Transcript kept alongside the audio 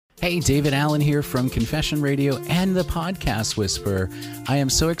Hey, David Allen here from Confession Radio and the Podcast Whisperer. I am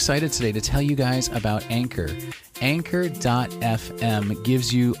so excited today to tell you guys about Anchor. Anchor.fm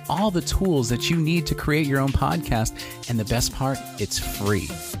gives you all the tools that you need to create your own podcast, and the best part, it's free.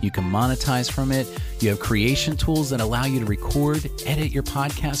 You can monetize from it. You have creation tools that allow you to record, edit your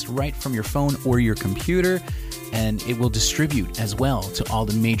podcast right from your phone or your computer, and it will distribute as well to all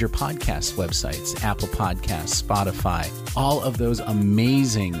the major podcast websites, Apple Podcasts, Spotify, all of those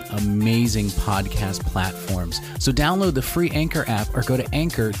amazing podcast platforms. So download the free Anchor app or go to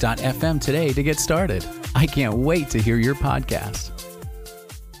anchor.fm today to get started. I can't wait to hear your podcast.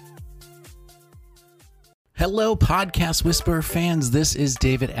 Hello, Podcast Whisperer fans. This is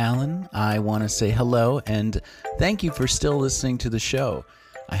David Allen. I want to say hello and thank you for still listening to the show.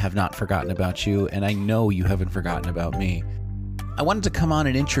 I have not forgotten about you, and I know you haven't forgotten about me. I wanted to come on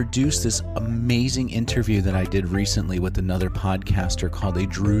and introduce this amazing interview that I did recently with another podcaster called A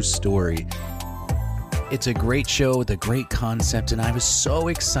Drew Story. It's a great show with a great concept, and I was so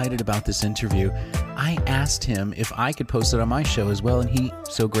excited about this interview. I asked him if I could post it on my show as well, and he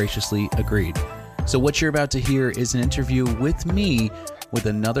so graciously agreed. So what you're about to hear is an interview with me with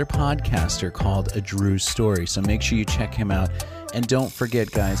another podcaster called A Drew Story. So make sure you check him out. And don't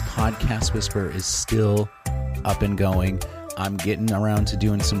forget, guys, Podcast Whisperer is still up and going. I'm getting around to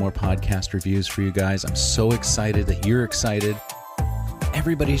doing some more podcast reviews for you guys. I'm so excited that you're excited.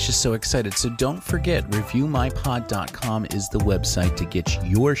 Everybody's just so excited. So don't forget, reviewmypod.com is the website to get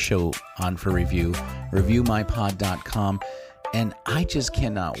your show on for review. Reviewmypod.com. And I just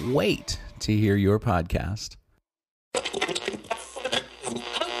cannot wait to hear your podcast.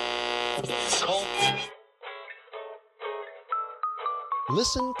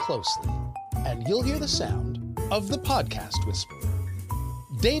 Listen closely, and you'll hear the sound of the Podcast Whisperer.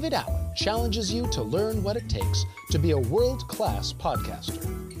 David Allen challenges you to learn what it takes to be a world-class podcaster,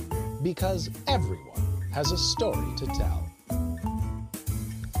 because everyone has a story to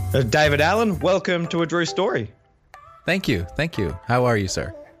tell. David Allen, welcome to A Drew Story. Thank you. How are you,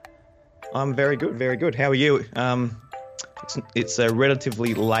 sir? I'm very good. How are you? It's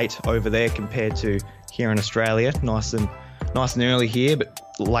relatively late over there compared to here in Australia. Nice and early here, but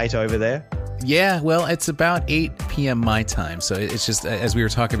late over there. Yeah, well, it's about 8 p.m. my time, so it's just, as we were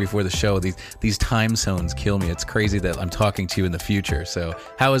talking before the show, these time zones kill me. It's crazy that I'm talking to you in the future. So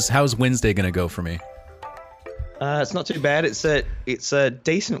how's Wednesday going to go for me? It's not too bad. It's a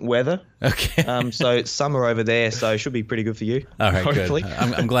decent weather. Okay. So it's summer over there, so it should be pretty good for you. All right, hopefully. Good.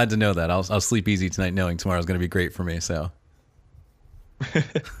 I'm glad to know that. I'll sleep easy tonight knowing tomorrow's going to be great for me, so.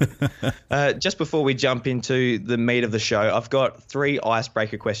 Just before we jump into the meat of the show, I've got 3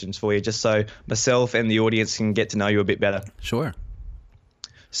 icebreaker questions for you, just so myself and the audience can get to know you a bit better. Sure.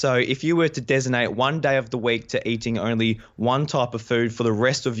 So if you were to designate one day of the week to eating only one type of food for the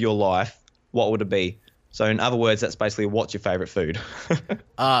rest of your life, what would it be? So in other words, that's basically, what's your favorite food?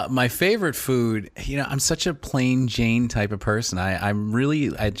 My favorite food, I'm such a plain Jane type of person.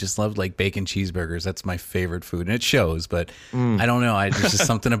 I just love like bacon cheeseburgers. That's my favorite food, and it shows, but I don't know. There's just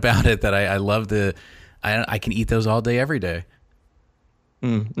something about it that I love I can eat those all day, every day.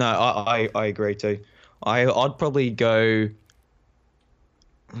 No, I agree too. I'd probably go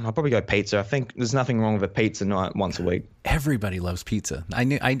pizza. I think there's nothing wrong with a pizza night once a week. Everybody loves pizza. I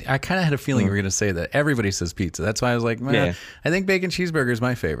kind of had a feeling you were going to say that. Everybody says pizza. That's why I was like, man, I think bacon cheeseburger is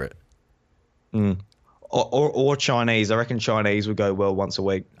my favorite. Or Chinese. I reckon Chinese would go well once a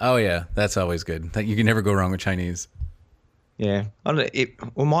week. Oh yeah, that's always good. You can never go wrong with Chinese. Yeah, I don't know,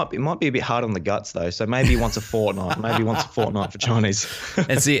 it might be a bit hard on the guts though. So maybe once a fortnight. For Chinese.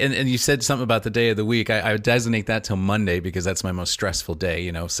 And see, and you said something about the day of the week. I would designate that till Monday because that's my most stressful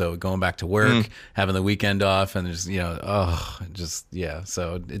day. So going back to work, having the weekend off, and just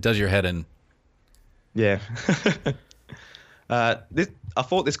So it does your head in. Yeah. I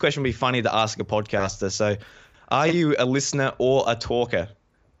thought this question would be funny to ask a podcaster. So, are you a listener or a talker?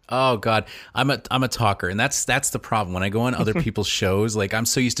 Oh God, I'm a talker, and that's the problem. When I go on other people's shows, like I'm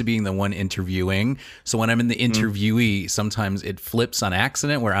so used to being the one interviewing, so when I'm in the interviewee, sometimes it flips on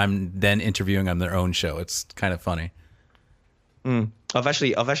accident where I'm then interviewing on their own show. It's kind of funny. I've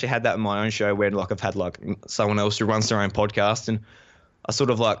actually had that in my own show where I've had someone else who runs their own podcast, and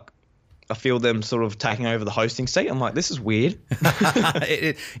I feel them sort of taking over the hosting seat. I'm like, this is weird.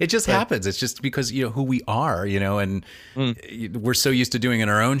 It just happens. It's just because, who we are, and we're so used to doing in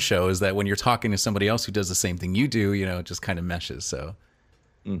our own shows that when you're talking to somebody else who does the same thing you do, it just kind of meshes. So,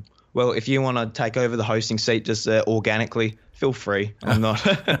 Well, if you want to take over the hosting seat just organically, feel free. I'm not.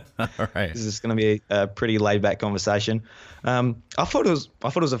 All right. This is going to be a pretty laid back conversation. I thought it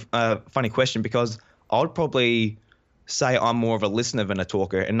was a funny question because I would probably say I'm more of a listener than a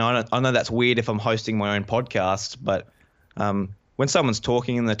talker. And I know that's weird if I'm hosting my own podcast, but when someone's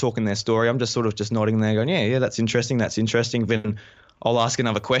talking and they're talking their story, I'm just sort of just nodding there going, yeah, that's interesting. Then I'll ask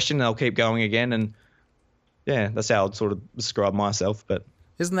another question and I'll keep going again. And yeah, that's how I'd sort of describe myself. But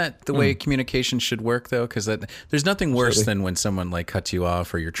isn't that the way communication should work, though? Because there's nothing worse than when someone like cuts you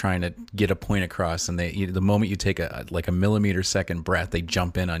off, or you're trying to get a point across, and the moment you take a millimeter second breath, they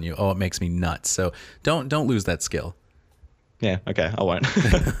jump in on you. Oh, it makes me nuts. So don't lose that skill. Yeah. Okay. I won't.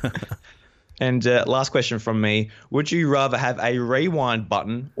 And last question from me: would you rather have a rewind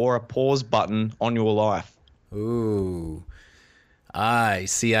button or a pause button on your life? Ooh. I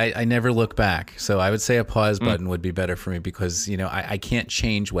see. I never look back. So I would say a pause button would be better for me because, I can't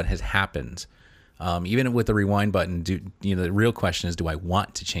change what has happened. Even with the rewind button, the real question is, do I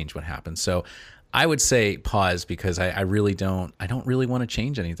want to change what happened? So I would say pause because I don't really want to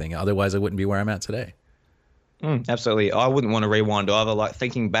change anything. Otherwise I wouldn't be where I'm at today. Absolutely. I wouldn't want to rewind either. Like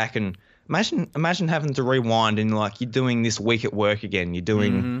thinking back and imagine having to rewind and like you're doing this week at work again. You're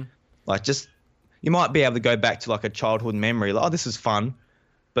doing you might be able to go back to like a childhood memory, like, oh, this is fun,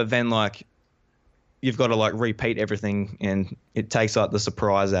 but then like you've got to like repeat everything, and it takes like the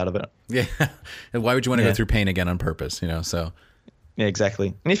surprise out of it. Yeah, and why would you want to go through pain again on purpose? So yeah,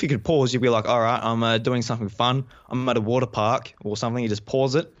 exactly. And if you could pause, you'd be like, all right, I'm doing something fun. I'm at a water park or something. You just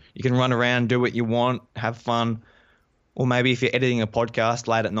pause it. You can run around, do what you want, have fun. Or maybe if you're editing a podcast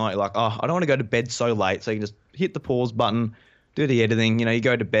late at night, you're like, oh, I don't want to go to bed so late, so you can just hit the pause button. Do the editing, you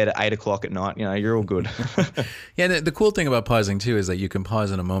go to bed at 8 o'clock at night, you're all good. Yeah, the cool thing about pausing too is that you can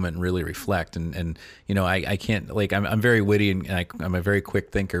pause in a moment and really reflect. And I can't, like, I'm very witty and I'm a very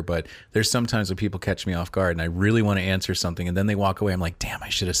quick thinker, but there's sometimes when people catch me off guard and I really want to answer something and then they walk away. I'm like, damn, I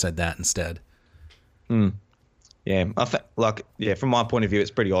should have said that instead. Yeah, from my point of view, it's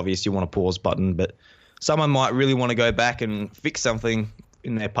pretty obvious you want a pause button, but someone might really want to go back and fix something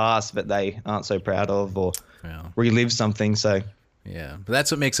in their past that they aren't so proud of, or relive something. So yeah, but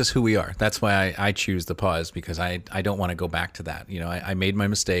that's what makes us who we are. That's why I choose the pause, because I don't want to go back to that. I made my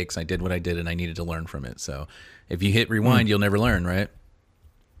mistakes, I did what I did, and I needed to learn from it. So if you hit rewind, you'll never learn, right?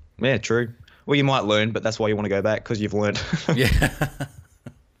 Yeah, true. Well, you might learn, but that's why you want to go back, because you've learned. Yeah.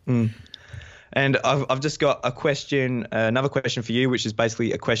 And I've just got a question, another question for you, which is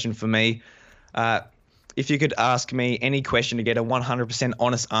basically a question for me. If you could ask me any question to get a 100%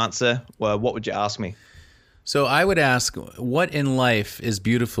 honest answer, well, what would you ask me? So I would ask, what in life is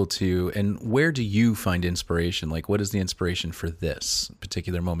beautiful to you, and where do you find inspiration? Like, what is the inspiration for this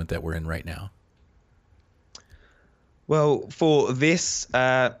particular moment that we're in right now? Well, for this,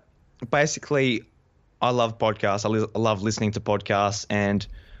 basically, I love podcasts. I love listening to podcasts, and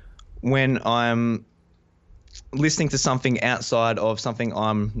when I'm listening to something outside of something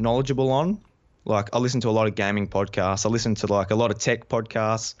I'm knowledgeable on, like I listen to a lot of gaming podcasts, I listen to like a lot of tech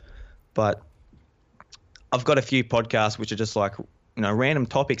podcasts, but I've got a few podcasts which are just like, random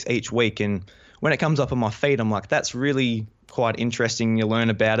topics each week. And when it comes up on my feed, I'm like, that's really quite interesting. You learn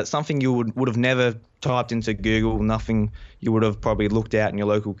about it. Something you would have never typed into Google, nothing you would have probably looked at in your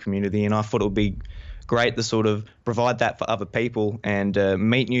local community. And I thought it would be great to sort of provide that for other people and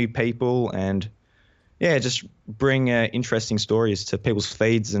meet new people and, yeah, just bring interesting stories to people's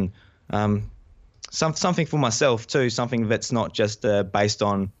feeds and something for myself too, something that's not just based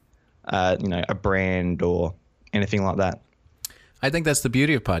on, a brand or anything like that. I think that's the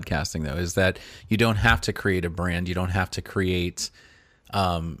beauty of podcasting, though, is that you don't have to create a brand. You don't have to create,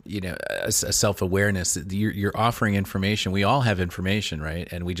 a self-awareness. You're offering information. We all have information, right?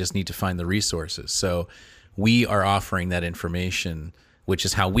 And we just need to find the resources. So we are offering that information, which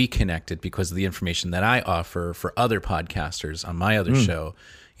is how we connected, because of the information that I offer for other podcasters on my other show.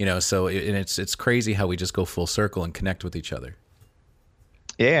 So it's crazy how we just go full circle and connect with each other.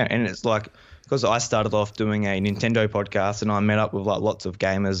 Yeah, and it's like, because I started off doing a Nintendo podcast and I met up with like lots of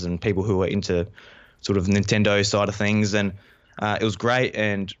gamers and people who were into sort of Nintendo side of things, and it was great.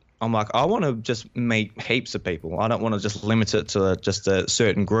 And I'm like, I want to just meet heaps of people. I don't want to just limit it to just a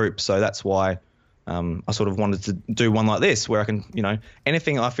certain group. So that's why I sort of wanted to do one like this, where I can,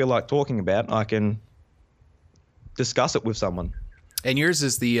 anything I feel like talking about, I can discuss it with someone. And yours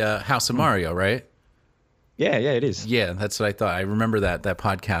is the House of Mario, right? Yeah, it is. Yeah, that's what I thought. I remember that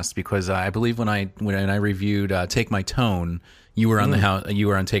podcast because I believe when I reviewed Take My Tone, you were on you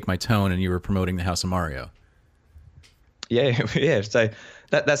were on Take My Tone and you were promoting the House of Mario. Yeah. So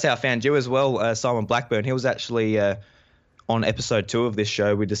that's how I found you as well, Simon Blackburn. He was actually on episode 2 of this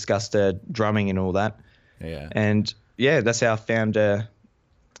show. We discussed drumming and all that. Yeah. And yeah, that's how I found your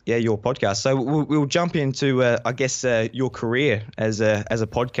podcast. So we'll jump into I guess your career as a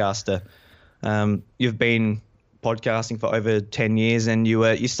podcaster. You've been podcasting for over 10 years, and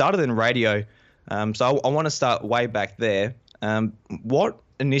you started in radio. So I want to start way back there. What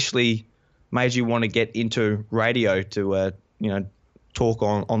initially made you want to get into radio to talk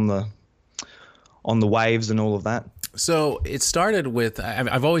on the waves and all of that? So it started with,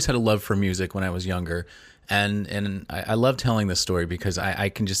 I've always had a love for music when I was younger. And I love telling this story because I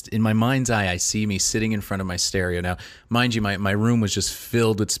can just, in my mind's eye, I see me sitting in front of my stereo. Now, mind you, my room was just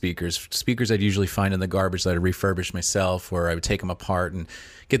filled with speakers I'd usually find in the garbage that I'd refurbish myself, or I would take them apart and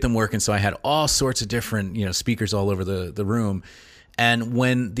get them working. So I had all sorts of different, speakers all over the room. And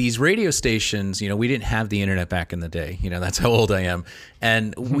when these radio stations, we didn't have the internet back in the day, that's how old I am.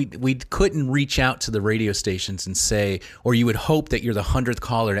 And we couldn't reach out to the radio stations and say, or you would hope that you're the 100th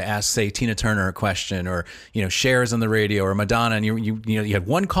caller to ask, say, Tina Turner a question, or, Cher's on the radio, or Madonna. And you had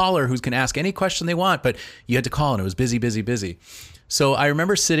one caller who can ask any question they want, but you had to call and it was busy, busy, busy. So I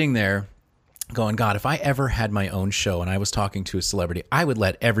remember sitting there going, God, if I ever had my own show and I was talking to a celebrity, I would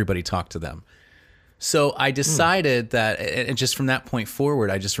let everybody talk to them. So I decided that, and just from that point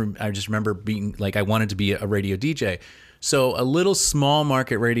forward, I just remember being like, I wanted to be a radio DJ. So a little small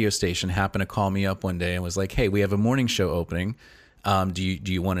market radio station happened to call me up one day and was like, "Hey, we have a morning show opening. Do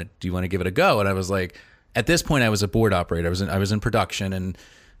you want to give it a go?" And I was like, at this point, I was a board operator. I was in production, and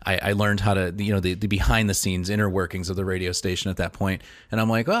I learned how to, the behind the scenes inner workings of the radio station at that point. And I'm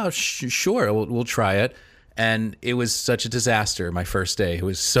like, "Oh, sure, we'll try it." And it was such a disaster my first day. It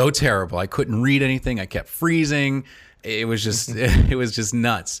was so terrible. I couldn't read anything. I kept freezing. It was just it was just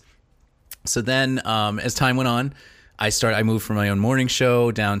nuts. So then as time went on, I moved from my own morning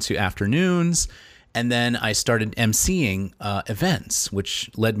show down to afternoons, and then I started emceeing events,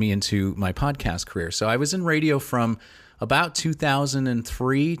 which led me into my podcast career. So I was in radio from about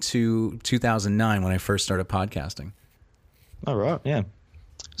 2003 to 2009 when I first started podcasting. All right, yeah.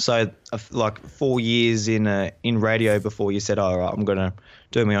 So like 4 years in radio before you said, "All right, I'm going to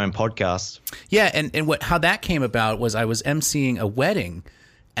do my own podcast." Yeah, and how that came about was I was emceeing a wedding,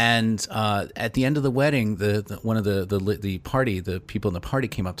 and at the end of the wedding, one of the people in the party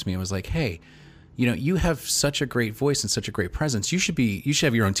came up to me and was like, "Hey, you have such a great voice and such a great presence. You should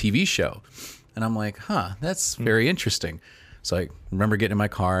have your own TV show." And I'm like, "Huh, that's very interesting." So I remember getting in my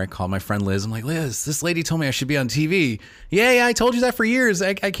car. I called my friend Liz. I'm like, "Liz, this lady told me I should be on TV." Yeah, I told you that for years.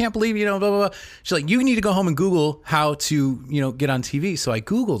 I can't believe, blah, blah, blah. She's like, "You need to go home and Google how to, get on TV." So I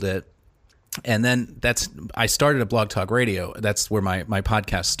Googled it. And then I started at Blog Talk Radio. That's where my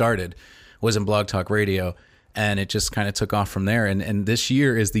podcast started, was in Blog Talk Radio. And it just kind of took off from there. And this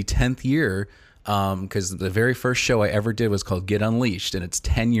year is the 10th year, because the very first show I ever did was called Get Unleashed. And it's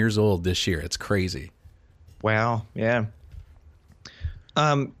 10 years old this year. It's crazy. Wow. Yeah.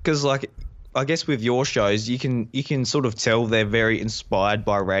 Because I guess with your shows, you can sort of tell they're very inspired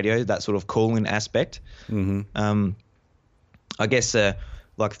by radio, that sort of call-in aspect. Mm-hmm. I guess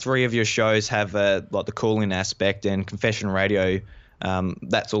like 3 of your shows have like the call-in aspect, and Confession Radio,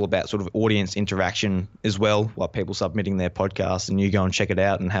 that's all about sort of audience interaction as well, like people submitting their podcasts and you go and check it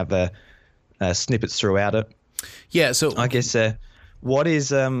out and have snippets throughout it. Yeah. So I guess what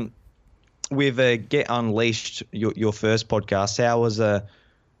is with Get Unleashed, your first podcast, how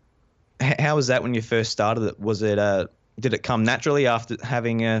was that when you first started it? Was it did it come naturally after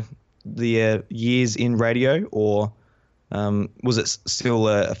having the years in radio, or was it still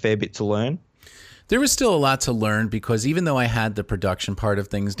a fair bit to learn? There was still a lot to learn, because even though I had the production part of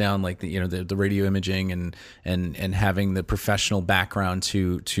things down, like the radio imaging and having the professional background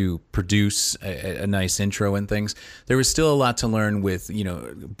to produce a nice intro and things, there was still a lot to learn with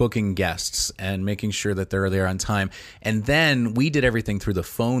booking guests and making sure that they're there on time. And then we did everything through the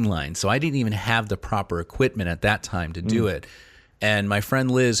phone line, so I didn't even have the proper equipment at that time to do it. And my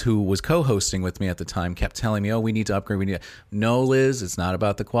friend Liz, who was co-hosting with me at the time, kept telling me, "Oh, we need to upgrade. No, Liz, it's not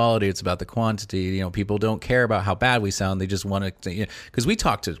about the quality. It's about the quantity. People don't care about how bad we sound. They just want to, because we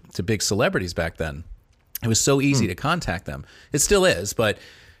talked to big celebrities back then. It was so easy to contact them. It still is,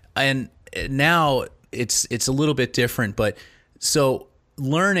 and now it's a little bit different. But so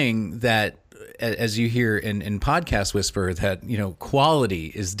learning that, as you hear in Podcast Whisperer, that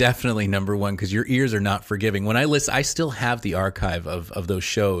quality is definitely number one, because your ears are not forgiving. When I listen, I still have the archive of those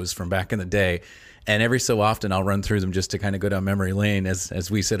shows from back in the day, and every so often I'll run through them just to kind of go down memory lane,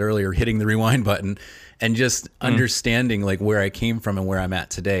 as we said earlier, hitting the rewind button and just understanding like where I came from and where I'm at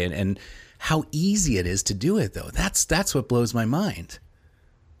today, and how easy it is to do it though. That's what blows my mind.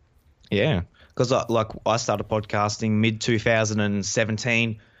 Yeah, because I started podcasting mid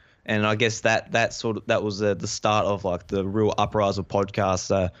 2017. And I guess that was the start of like the real uprise of podcasts.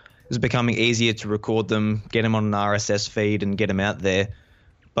 It was becoming easier to record them, get them on an RSS feed, and get them out there.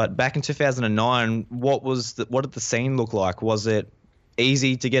 But back in 2009, what did the scene look like? Was it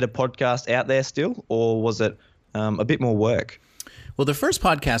easy to get a podcast out there still, or was it a bit more work? Well, the first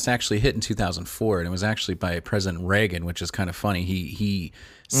podcast actually hit in 2004, and it was actually by President Reagan, which is kind of funny. He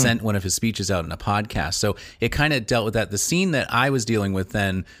sent one of his speeches out in a podcast. So it kind of dealt with that. The scene that I was dealing with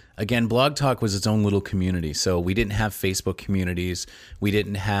then, again, Blog Talk was its own little community. So we didn't have Facebook communities. We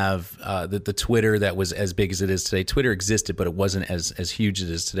didn't have the Twitter that was as big as it is today. Twitter existed, but it wasn't as huge as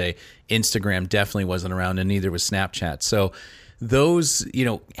it is today. Instagram definitely wasn't around, and neither was Snapchat. So those,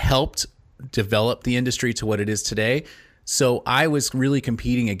 helped develop the industry to what it is today. So I was really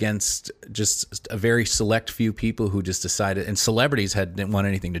competing against just a very select few people who just decided, and celebrities didn't want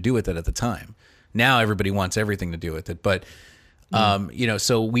anything to do with it at the time. Now everybody wants everything to do with it. But,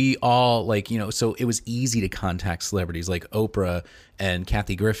 so we all so it was easy to contact celebrities like Oprah and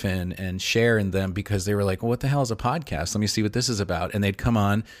Kathy Griffin and Cher and them, because they were like, well, what the hell is a podcast? Let me see what this is about. And they'd come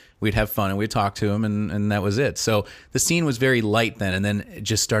on, we'd have fun, and we'd talk to them, and that was it. So the scene was very light then, and then it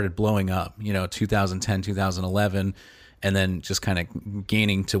just started blowing up, 2010, 2011. And then just kind of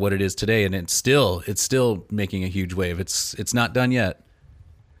gaining to what it is today, and it's still making a huge wave. It's not done yet.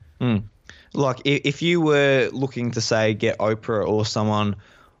 Like if you were looking to say get Oprah or someone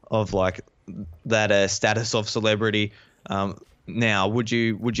of like that status of celebrity, now would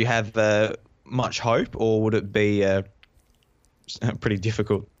you have much hope, or would it be pretty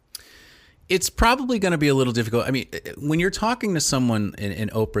difficult? It's probably going to be a little difficult. I mean, when you're talking to someone in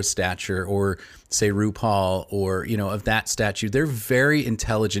Oprah's stature, or say RuPaul, or of that stature, they're very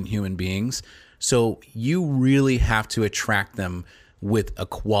intelligent human beings. So you really have to attract them with a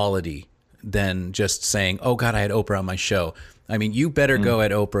quality than just saying, "Oh God, I had Oprah on my show." I mean, you better go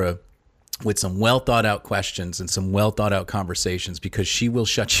at Oprah with some well thought out questions and some well thought out conversations, because she will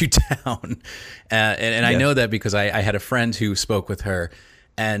shut you down. And I know that because I had a friend who spoke with her.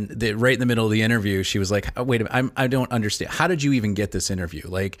 And right in the middle of the interview, she was like, oh, wait a minute, I don't understand. How did you even get this interview?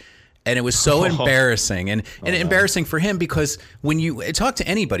 And it was so embarrassing, and embarrassing for him, because when you talk to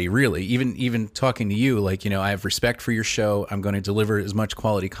anybody, really, even talking to you, I have respect for your show. I'm going to deliver as much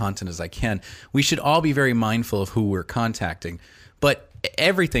quality content as I can. We should all be very mindful of who we're contacting. But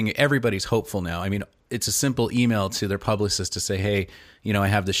everybody's hopeful now. I mean, it's a simple email to their publicist to say, hey, I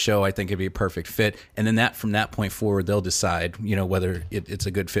have the show. I think it'd be a perfect fit. And then from that point forward, they'll decide, whether it's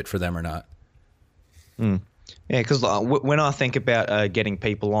a good fit for them or not. Yeah, because when I think about getting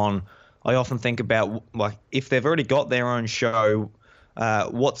people on, I often think about, like, if they've already got their own show,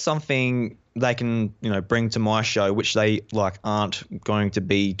 what's something they can, bring to my show, which they aren't going to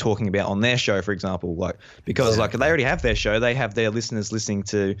be talking about on their show, for example, because they already have their show, they have their listeners listening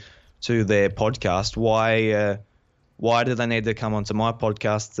to their podcast. Why do they need to come onto my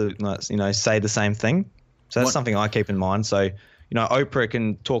podcast to, say the same thing? So that's something I keep in mind. So, Oprah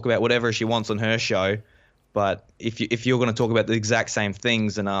can talk about whatever she wants on her show, but if you're going to talk about the exact same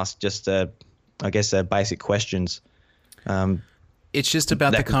things and ask just, basic questions, it's just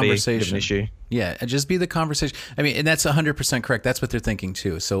about the conversation. An issue. Yeah, just be the conversation. I mean, and that's 100% correct. That's what they're thinking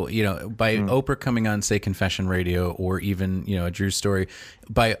too. So, by Oprah coming on, say, Confession Radio, or even, a Drew Story,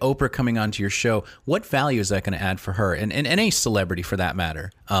 by Oprah coming onto your show, what value is that going to add for her, and any celebrity for that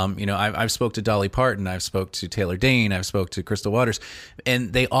matter? I've spoke to Dolly Parton, I've spoke to Taylor Dayne, I've spoke to Crystal Waters,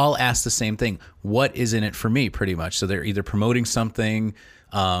 and they all ask the same thing: what is in it for me? Pretty much. So they're either promoting something.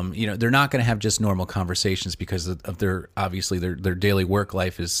 They're not going to have just normal conversations, because of their daily work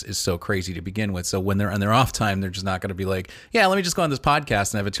life is so crazy to begin with. So when they're on their off time, they're just not going to be like, yeah, let me just go on this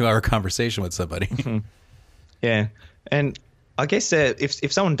podcast and have a 2-hour conversation with somebody. Yeah. And I guess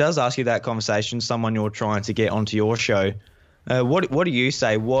if someone does ask you that conversation, someone you're trying to get onto your show, what do you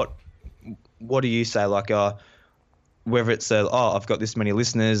say? What do you say? Whether it's I've got this many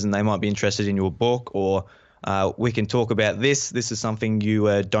listeners and they might be interested in your book, or we can talk about this. This is something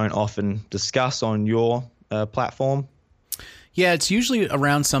you don't often discuss on your platform. Yeah, it's usually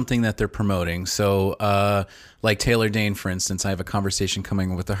around something that they're promoting. So like Taylor Dayne, for instance, I have a conversation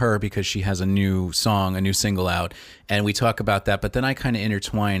coming with her because she has a new song, a new single out, and we talk about that. But then I kind of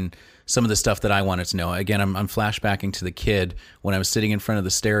intertwine some of the stuff that I wanted to know. Again, I'm flashbacking to the kid when I was sitting in front of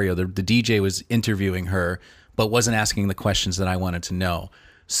the stereo. The DJ was interviewing her, but wasn't asking the questions that I wanted to know.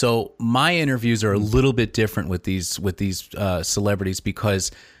 So my interviews are a little bit different with these celebrities,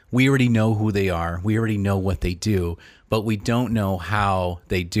 because we already know who they are. We already know what they do, but we don't know how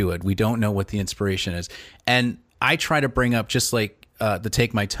they do it. We don't know what the inspiration is. And I try to bring up, just like the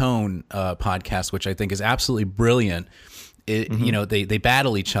Take My Tone podcast, which I think is absolutely brilliant. They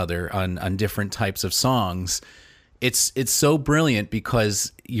battle each other on different types of songs. It's so brilliant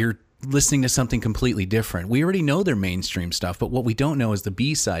because you're listening to something completely different. We already know their mainstream stuff, but what we don't know is the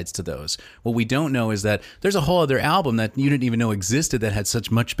B-sides to those. What we don't know is that there's a whole other album that you didn't even know existed that had such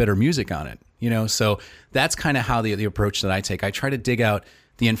much better music on it. So that's kind of how the approach that I take. I try to dig out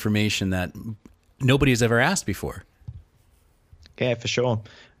the information that nobody has ever asked before. Yeah, for sure.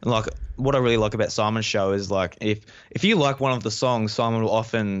 And like what I really like about Simon's show is like if you like one of the songs, Simon will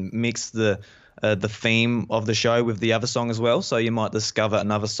often mix the theme of the show with the other song as well. So you might discover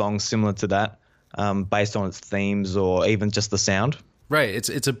another song similar to that based on its themes or even just the sound. Right.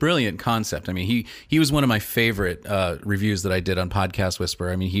 It's a brilliant concept. I mean, he was one of my favorite reviews that I did on Podcast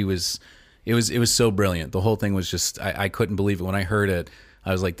Whisperer. I mean, it was so brilliant. The whole thing was just, I couldn't believe it. When I heard it,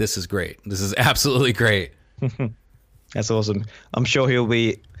 I was like, this is great. This is absolutely great. That's awesome. I'm sure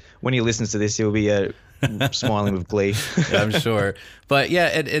when he listens to this, he'll be smiling with glee. Yeah, I'm sure. But yeah,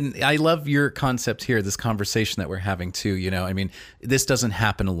 and I love your concept here, this conversation that we're having too. I mean, this doesn't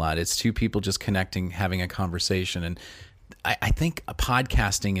happen a lot. It's two people just connecting, having a conversation. And I think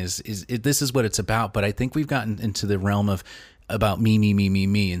podcasting this is what it's about. But I think we've gotten into the realm of about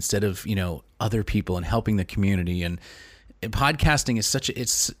me instead of, other people and helping the community. And podcasting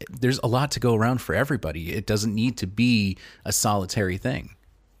is there's a lot to go around for everybody. It doesn't need to be a solitary thing.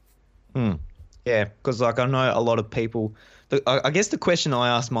 Yeah, because like I know a lot of people. I guess the question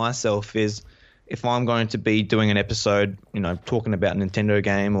I ask myself is, if I'm going to be doing an episode, talking about a Nintendo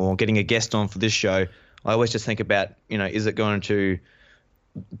game or getting a guest on for this show, I always just think about, is it going to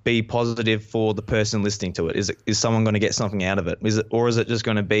be positive for the person listening to it? Is someone going to get something out of it? Is it just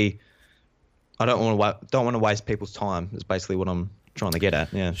going to be? I don't want to waste people's time. Is basically what I'm trying to get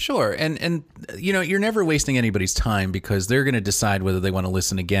at. Yeah, sure. And you're never wasting anybody's time because they're going to decide whether they want to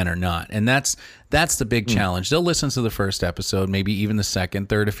listen again or not. And that's the big challenge. They'll listen to the first episode, maybe even the second,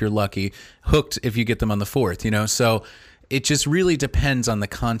 third if you're lucky, hooked if you get them on the fourth, So it just really depends on the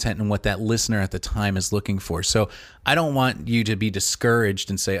content and what that listener at the time is looking for. So I don't want you to be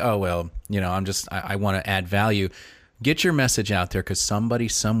discouraged and say, oh, well, I want to add value. Get your message out there because somebody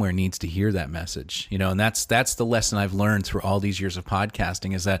somewhere needs to hear that message, and that's the lesson I've learned through all these years of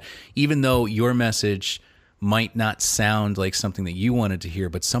podcasting is that even though your message might not sound like something that you wanted to hear,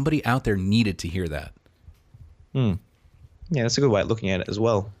 but somebody out there needed to hear that. Yeah, that's a good way of looking at it as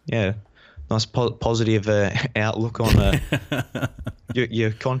well. Yeah, nice positive outlook on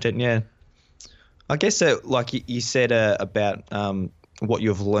your content. Yeah, I guess like you said about what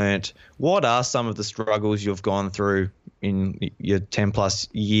you've learnt. What are some of the struggles you've gone through in your 10 plus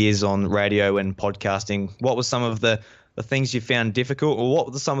years on radio and podcasting? What were some of the things you found difficult, or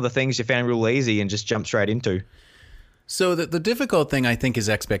what were some of the things you found real easy and just jumped straight into? So the difficult thing I think is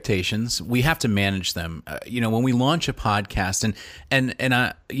expectations. We have to manage them. When we launch a podcast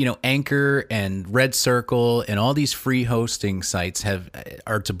and Anchor and Red Circle and all these free hosting sites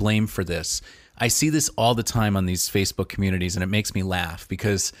are to blame for this. I see this all the time on these Facebook communities, and it makes me laugh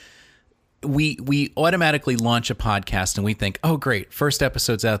because we automatically launch a podcast and we think, oh, great, first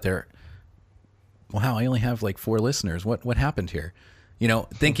episode's out there. Wow, I only have like 4 listeners. What happened here?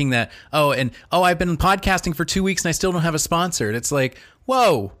 Thinking that, I've been podcasting for 2 weeks and I still don't have a sponsor. And it's like,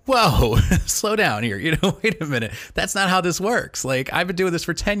 whoa, slow down here. Wait a minute. That's not how this works. Like, I've been doing this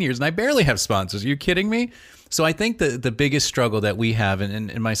for 10 years and I barely have sponsors. Are you kidding me? So I think the biggest struggle that we have,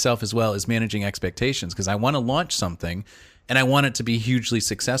 and myself as well, is managing expectations, because I want to launch something and I want it to be hugely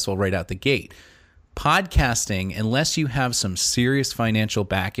successful right out the gate. Podcasting, unless you have some serious financial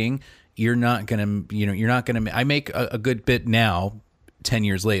backing, you're not going to, I make a good bit now, 10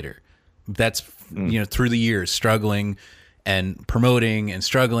 years later. That's, through the years, struggling and promoting and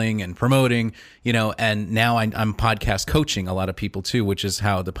struggling and promoting, and now I'm podcast coaching a lot of people too, which is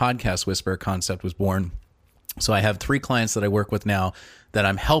how the Podcast Whisperer concept was born. So I have 3 clients that I work with now that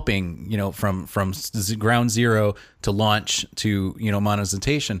I'm helping, from ground zero to launch to,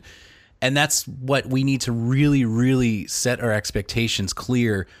 monetization. And that's what we need to really, really set our expectations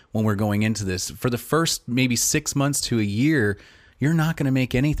clear when we're going into this. For the first maybe 6 months to a year, you're not going to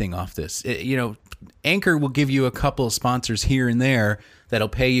make anything off this. Anchor will give you a couple of sponsors here and there that'll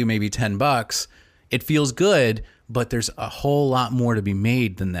pay you maybe $10. It feels good, but there's a whole lot more to be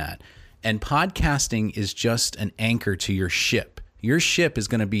made than that. And podcasting is just an anchor to your ship. Your ship is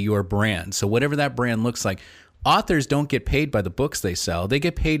going to be your brand. So whatever that brand looks like, authors don't get paid by the books they sell. They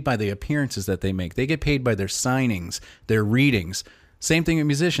get paid by the appearances that they make. They get paid by their signings, their readings. Same thing with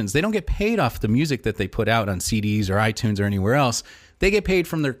musicians. They don't get paid off the music that they put out on CDs or iTunes or anywhere else. They get paid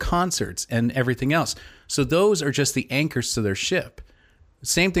from their concerts and everything else. So those are just the anchors to their ship.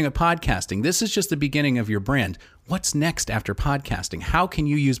 Same thing with podcasting. This is just the beginning of your brand. What's next after podcasting? How can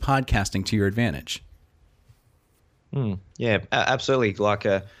you use podcasting to your advantage? Yeah, absolutely. Like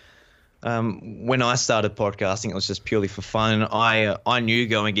when I started podcasting, it was just purely for fun. I knew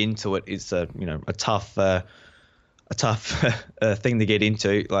going into it, it's a tough thing to get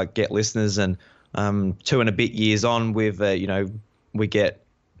into, like get listeners. And 2 and a bit years on, we get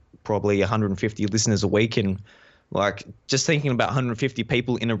probably 150 listeners a week, and like just thinking about 150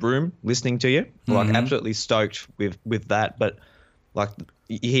 people in a room listening to you, like absolutely stoked with that. But like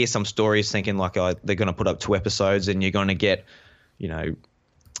you hear some stories thinking like, oh, they're going to put up 2 episodes and you're going to get,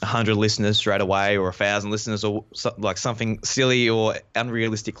 100 listeners straight away, or 1,000 listeners, or like something silly or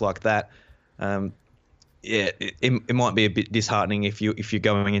unrealistic like that. It might be a bit disheartening if you're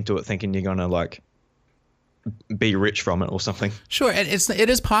going into it thinking you're going to like be rich from it or something. Sure, and it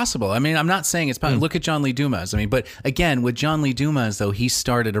is possible. I mean, I'm not saying it's possible. Look at John Lee Dumas. I mean, but again, with John Lee Dumas, though, he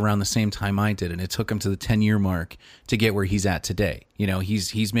started around the same time I did, and it took him to the 10-year mark to get where he's at today.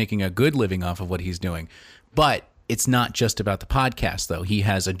 He's making a good living off of what he's doing. But it's not just about the podcast, though. He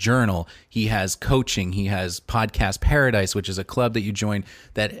has a journal, he has coaching, he has Podcast Paradise, which is a club that you join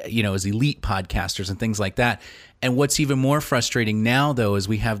that, is elite podcasters and things like that. And what's even more frustrating now, though, is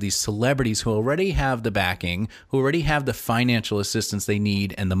we have these celebrities who already have the backing, who already have the financial assistance they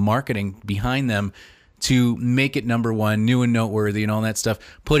need and the marketing behind them to make it number one, new and noteworthy and all that stuff,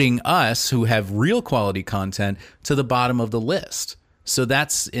 putting us, who have real quality content, to the bottom of the list. So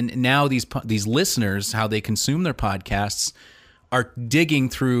now these listeners, how they consume their podcasts, are digging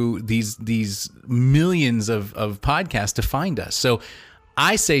through these millions of podcasts to find us. So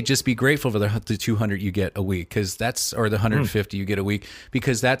I say just be grateful for the 200 you get a week, or the 150 you get a week,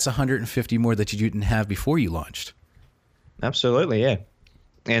 because that's 150 more that you didn't have before you launched. Absolutely, yeah.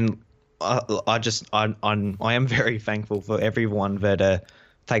 And I am very thankful for everyone that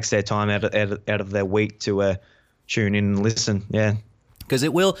takes their time out of their week to tune in and listen. Yeah, because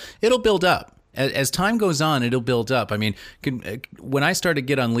it'll build up. As time goes on, it'll build up. I mean, when I started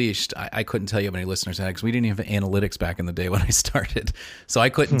Get Unleashed, I couldn't tell you how many listeners I had, because we didn't even have analytics back in the day when I started. So I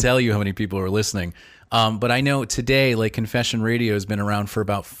couldn't tell you how many people were listening. But I know today, like Confession Radio has been around for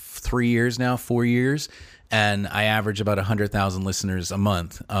about 4 years, and I average about 100,000 listeners a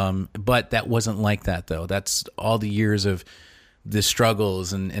month. But that wasn't like that, though. That's all the years of the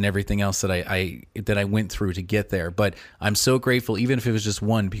struggles and everything else that I went through to get there. But I'm so grateful, even if it was just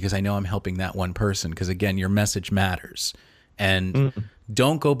one, because I know I'm helping that one person. Because again, your message matters, and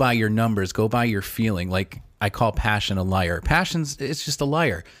don't go by your numbers, go by your feeling. Like I call passion a liar. It's just a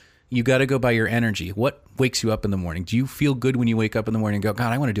liar. You got to go by your energy. What wakes you up in the morning? Do you feel good when you wake up in the morning and go,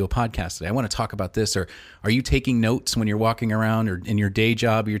 God, I want to do a podcast today. I want to talk about this. Or are you taking notes when you're walking around, or in your day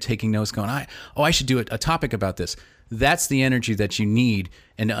job, you're taking notes going, I should do a topic about this. That's the energy that you need,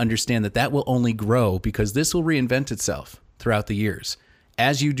 and to understand that will only grow, because this will reinvent itself throughout the years.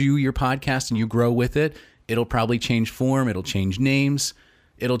 As you do your podcast and you grow with it, it'll probably change form, it'll change names,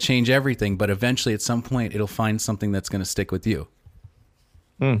 it'll change everything, but eventually at some point it'll find something that's going to stick with you.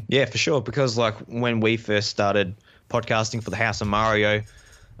 Yeah, for sure, because like when we first started podcasting for the House of Mario,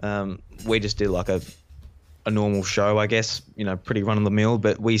 we just did like a normal show, I guess, pretty run of the mill,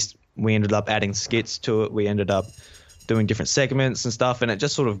 but we ended up adding skits to it. We ended up doing different segments and stuff, and it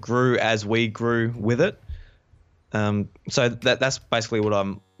just sort of grew as we grew with it. So that's basically what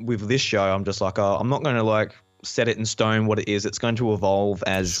I'm with this show. I'm just like, I'm not going to like set it in stone what it is. It's going to evolve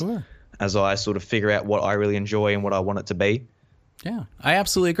as I sort of figure out what I really enjoy and what I want it to be. Yeah, I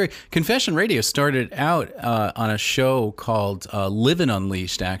absolutely agree. Confession Radio started out on a show called Livin'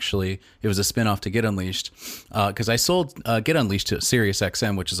 Unleashed, actually. It was a spinoff to Get Unleashed, because I sold Get Unleashed to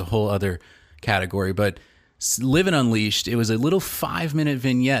SiriusXM, which is a whole other category. But Livin' Unleashed, it was a little 5-minute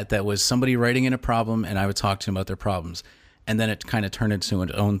vignette that was somebody writing in a problem, and I would talk to them about their problems. And then it kind of turned into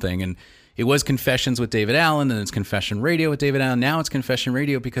its own thing. And it was Confessions with David Allen, and it's Confession Radio with David Allen. Now it's Confession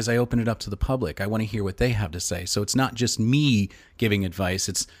Radio because I open it up to the public. I want to hear what they have to say. So it's not just me giving advice.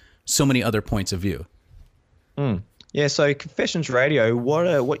 It's so many other points of view. Yeah, so Confessions Radio,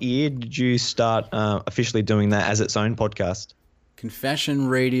 what year did you start officially doing that as its own podcast? Confession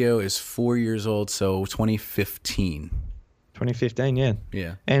Radio is 4 years old, so 2015. 2015, yeah.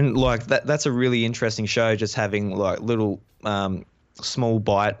 Yeah. And like that's a really interesting show, just having like little small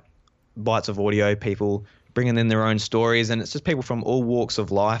bites of audio, people bringing in their own stories, and it's just people from all walks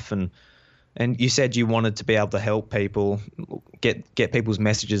of life. And you said you wanted to be able to help people, get people's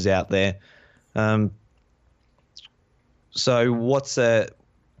messages out there. So what's it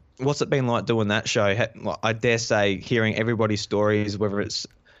been like doing that show? I dare say hearing everybody's stories, whether it's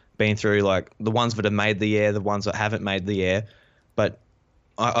been through like the ones that have made the air, the ones that haven't made the air, but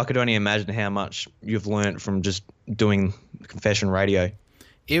I could only imagine how much you've learned from just doing Confession Radio.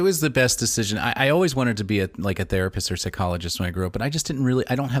 It was the best decision. I always wanted to be a therapist or psychologist when I grew up, but I just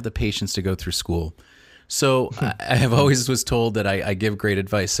I don't have the patience to go through school. So I have always was told that I give great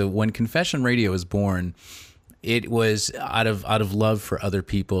advice. So when Confession Radio was born, it was out of love for other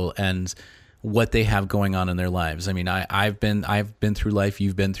people and what they have going on in their lives. I mean, I've been through life.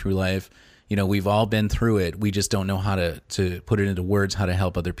 You've been through life. You know, we've all been through it. We just don't know how to put it into words, how to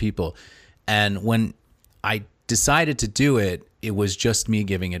help other people. And when I decided to do it, it was just me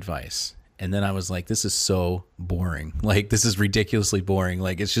giving advice. And then I was like, this is so boring. Like, this is ridiculously boring.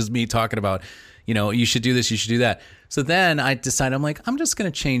 Like, it's just me talking about, you know, you should do this, you should do that. So then I decided, I'm like, I'm just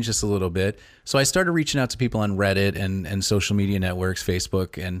going to change this a little bit. So I started reaching out to people on Reddit and social media networks,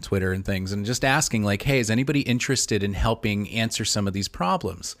 Facebook and Twitter and things, and just asking like, hey, is anybody interested in helping answer some of these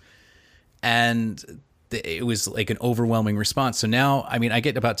problems? And it was like an overwhelming response. So now, I mean, I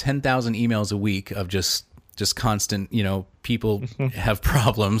get about 10,000 emails a week of just constant, you know, people have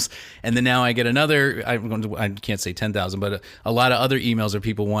problems. And then now I get another, I can't say 10,000, but a lot of other emails of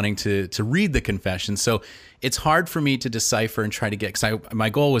people wanting to read the confession. So it's hard for me to decipher and try to get, because my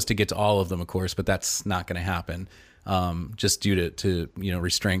goal was to get to all of them, of course, but that's not going to happen just due to, you know,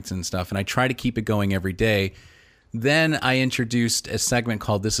 restraints and stuff. And I try to keep it going every day. Then I introduced a segment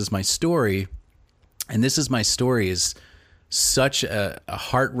called This Is My Story. And This Is My Story is such a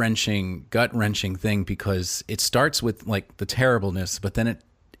heart-wrenching, gut-wrenching thing because it starts with like the terribleness, but then it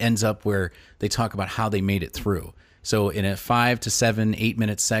ends up where they talk about how they made it through. So in a 5 to 7, 8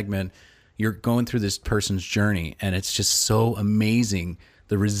 minute segment, you're going through this person's journey, and it's just so amazing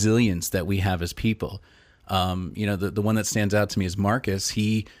the resilience that we have as people. You know, the one that stands out to me is Marcus.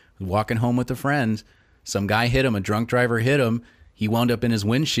 He was walking home with a friend. Some guy hit him, a drunk driver hit him. He wound up in his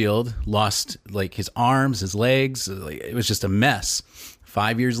windshield, lost like his arms, his legs. It was just a mess.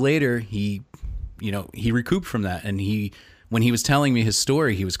 5 years later, he recouped from that. And when he was telling me his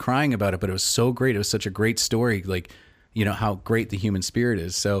story, he was crying about it, but it was so great. It was such a great story, like, you know, how great the human spirit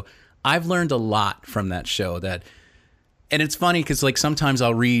is. So I've learned a lot from that show and it's funny because like sometimes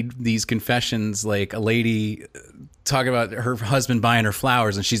I'll read these confessions, like a lady talk about her husband buying her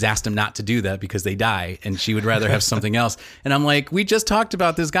flowers and she's asked him not to do that because they die and she would rather have something else. And I'm like, we just talked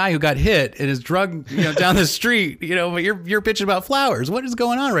about this guy who got hit and is drugged, you know, down the street, you know, but you're bitching about flowers. What is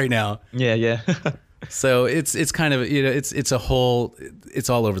going on right now? Yeah. So it's kind of, you know, it's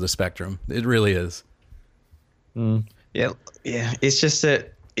all over the spectrum. It really is. Yeah. It's just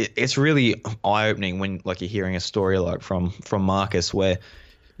that it's really eye-opening when like you're hearing a story like from Marcus where,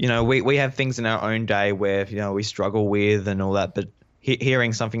 you know, we have things in our own day where, you know, we struggle with and all that, but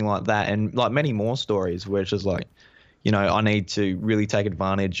hearing something like that and like many more stories where it's just like, you know, I need to really take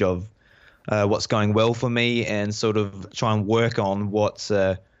advantage of what's going well for me and sort of try and work on what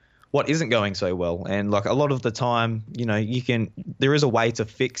isn't going so well. And like a lot of the time, you know, there is a way to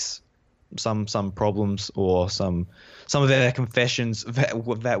fix some problems or some of our confessions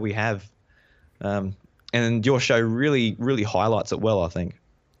that we have. And your show really, really highlights it well, I think.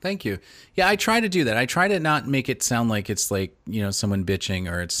 Thank you. Yeah, I try to do that. I try to not make it sound like it's like, you know, someone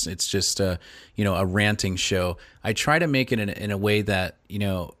bitching or it's just a, you know, a ranting show. I try to make it in a way that, you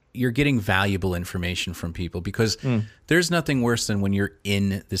know, you're getting valuable information from people because there's nothing worse than when you're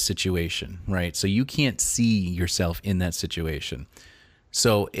in the situation, right? So you can't see yourself in that situation.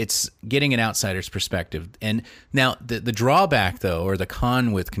 So it's getting an outsider's perspective. And now the drawback, though, or the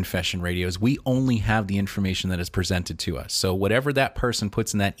con with Confession Radio is we only have the information that is presented to us. So whatever that person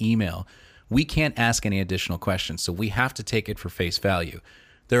puts in that email, we can't ask any additional questions. So we have to take it for face value.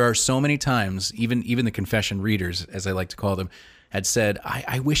 There are so many times, even the confession readers, as I like to call them, had said,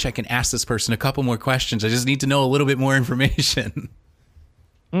 I wish I can ask this person a couple more questions. I just need to know a little bit more information.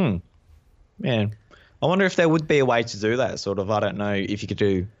 Man. I wonder if there would be a way to do that, sort of. I don't know if you could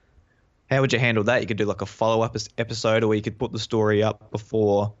do... How would you handle that? You could do like a follow-up episode, or you could put the story up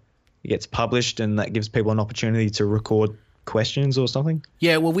before it gets published, and that gives people an opportunity to record questions or something.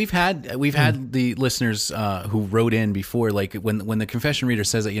 Yeah, well, we've had the listeners who wrote in before, like when the confession reader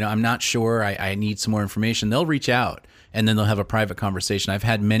says that, you know, I'm not sure, I need some more information, they'll reach out, and then they'll have a private conversation. I've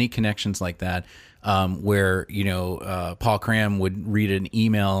had many connections like that where, you know, Paul Cram would read an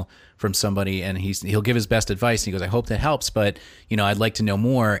email from somebody and he'll give his best advice. And he goes, I hope that helps, but, you know, I'd like to know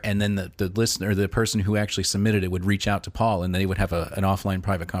more. And then the listener, the person who actually submitted it would reach out to Paul and they would have an offline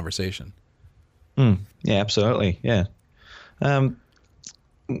private conversation. Yeah, absolutely. Yeah. One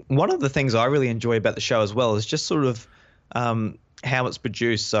of the things I really enjoy about the show as well is just sort of how it's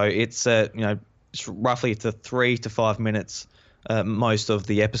produced. So it's, you know, it's roughly to 3 to 5 minutes, most of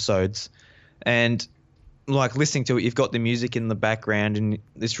the episodes. And like listening to it, you've got the music in the background and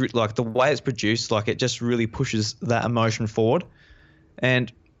it's like the way it's produced, like it just really pushes that emotion forward.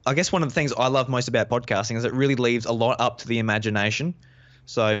 And I guess one of the things I love most about podcasting is it really leaves a lot up to the imagination.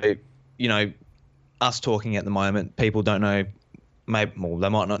 So, you know, us talking at the moment, people don't know, maybe, well, they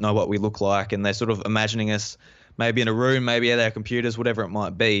might not know what we look like, and they're sort of imagining us maybe in a room, maybe at our computers, whatever it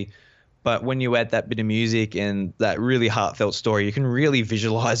might be. But when you add that bit of music and that really heartfelt story, you can really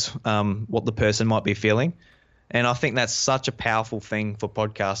visualize what the person might be feeling. And I think that's such a powerful thing for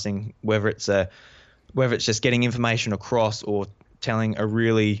podcasting, whether it's just getting information across or telling a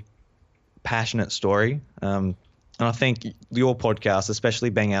really passionate story. And I think your podcast, especially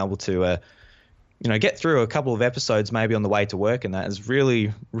being able to, get through a couple of episodes maybe on the way to work, and that is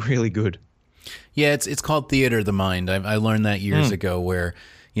really, really good. Yeah, it's called Theater of the Mind. I learned that years ago where,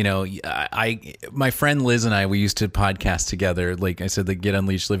 my friend Liz and I, we used to podcast together. Like I said, the Get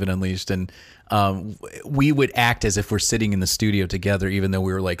Unleashed, Live It Unleashed. And we would act as if we're sitting in the studio together, even though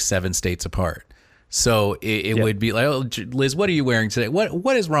we were like 7 states apart. So it would be like, oh, Liz, what are you wearing today?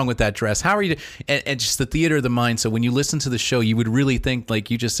 What is wrong with that dress? How are you? And just the theater of the mind. So when you listen to the show, you would really think, like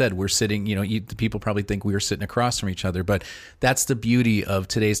you just said, we're sitting, people probably think we were sitting across from each other. But that's the beauty of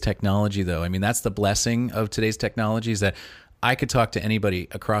today's technology, though. I mean, that's the blessing of today's technology, is that I could talk to anybody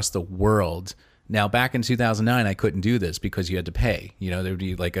across the world. Now, back in 2009, I couldn't do this because you had to pay. There would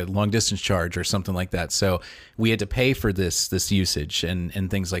be like a long distance charge or something like that. So we had to pay for this usage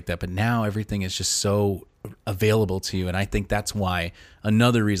and things like that. But now everything is just so available to you. And I think that's why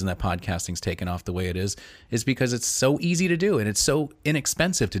another reason that podcasting's taken off the way it is because it's so easy to do and it's so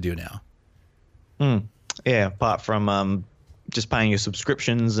inexpensive to do now. Yeah, apart from just paying your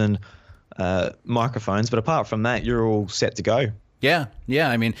subscriptions and microphones. But apart from that, you're all set to go. Yeah.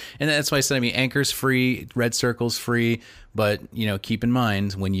 I mean, and that's why I said, Anchor's free, Red Circle's free, but keep in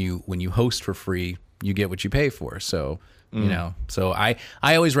mind when you host for free, you get what you pay for. So, so I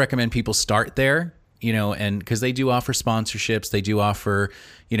always recommend people start there, and because they do offer sponsorships, they do offer,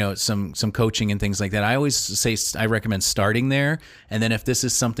 some coaching and things like that. I always say I recommend starting there. And then if this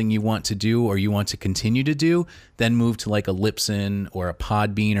is something you want to do or you want to continue to do, then move to like a Libsyn or a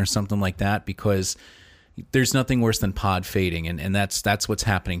Podbean or something like that, because there's nothing worse than pod fading, and that's what's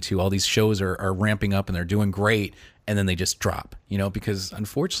happening too. All these shows are ramping up and they're doing great, and then they just drop, because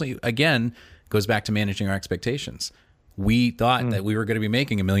unfortunately, again, it goes back to managing our expectations. We thought that we were going to be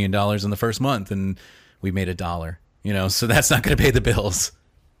making $1 million in the first month, and we made $1, so that's not going to pay the bills.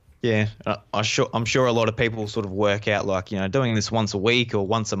 Yeah, I'm sure a lot of people sort of work out like, doing this once a week or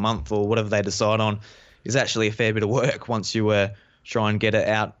once a month or whatever they decide on is actually a fair bit of work once you try and get it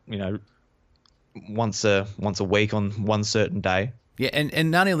out, once a week on one certain day. Yeah, and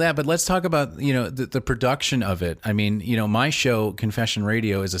not only that, but let's talk about, the production of it. I mean, my show, Confession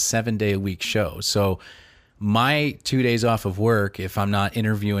Radio, is a 7-day-a-week show. So my 2 days off of work, if I'm not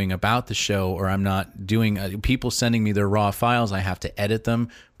interviewing about the show or I'm not doing people sending me their raw files, I have to edit them,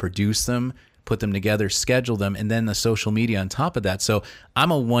 produce them, put them together, schedule them, and then the social media on top of that. So I'm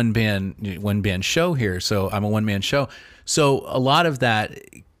a one-band show here. So I'm a one-man show. So a lot of that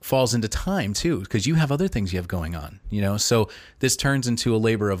falls into time too, because you have other things you have going on, so this turns into a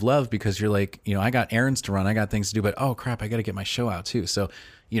labor of love, because you're like, I got errands to run, I got things to do, but oh crap, I got to get my show out too. So,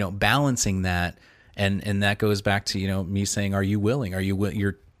 balancing that, and that goes back to, me saying, are you willing?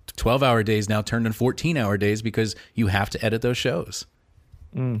 Your 12-hour days now turned into 14-hour days because you have to edit those shows.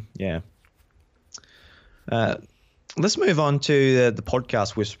 Yeah. Let's move on to the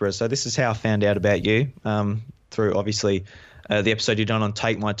Podcast Whisperer. So this is how I found out about you, through obviously the episode you done on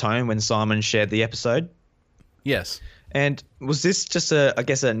Take My Tone when Simon shared the episode. Yes. And was this just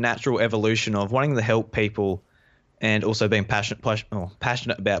a natural evolution of wanting to help people and also being passionate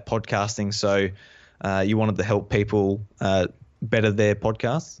about podcasting? So you wanted to help people better their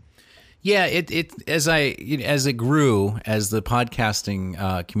podcasts? Yeah, as it grew, as the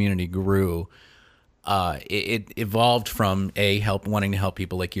podcasting community grew, it evolved from wanting to help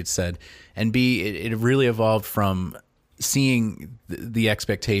people, like you'd said, and B, it really evolved from seeing the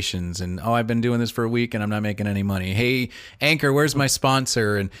expectations and, I've been doing this for a week and I'm not making any money. Hey, Anchor, where's my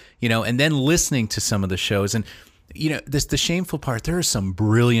sponsor? And, and then listening to some of the shows. And, the shameful part, there are some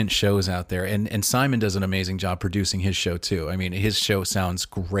brilliant shows out there. And Simon does an amazing job producing his show too. I mean, his show sounds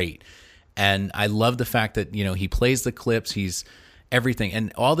great. And I love the fact that, he plays the clips, he's everything.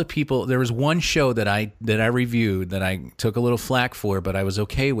 And all the people, there was one show that I reviewed that I took a little flack for, but I was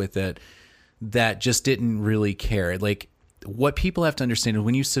okay with it, that just didn't really care. Like, what people have to understand is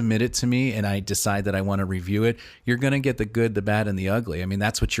when you submit it to me and I decide that I want to review it, you're going to get the good, the bad, and the ugly. I mean,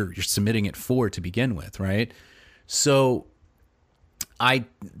 that's what you're submitting it for to begin with, right? So I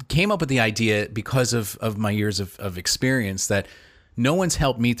came up with the idea because of my years of experience that no one's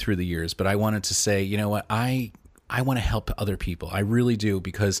helped me through the years, but I wanted to say, you know what, I I want to help other people. I really do,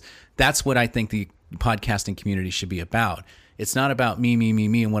 because that's what I think the podcasting community should be about. It's not about me,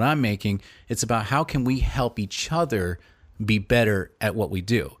 and what I'm making. It's about how can we help each other be better at what we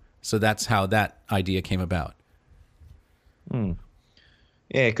do. So that's how that idea came about. Yeah,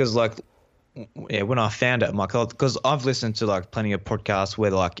 because when I found it, I'm like, because I've listened to like plenty of podcasts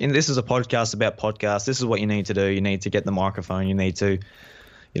where like, and this is a podcast about podcasts. This is what you need to do. You need to get the microphone. You need to,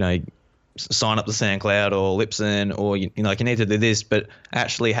 sign up to SoundCloud or Libsyn, or you need to do this. But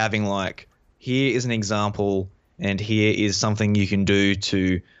actually having like, here is an example, and here is something you can do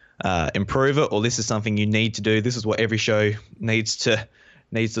to improve it, or this is something you need to do. This is what every show needs to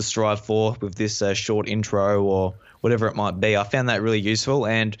strive for with this short intro or whatever it might be. I found that really useful.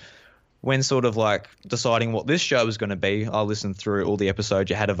 And when sort of like deciding what this show was going to be, I listened through all the episodes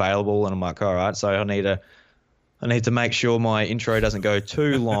you had available, and I'm like, all right, so I need to make sure my intro doesn't go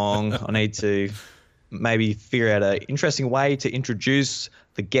too long. I need to maybe figure out an interesting way to introduce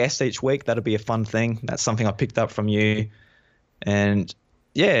the guest each week. That'll be a fun thing. That's something I picked up from you. And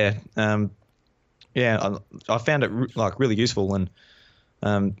I found it like really useful. And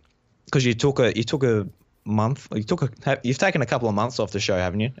because you took a month, you've taken a couple of months off the show,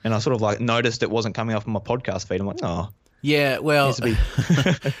 haven't you? And I sort of like noticed it wasn't coming up on my podcast feed. I'm like, oh. Yeah, well,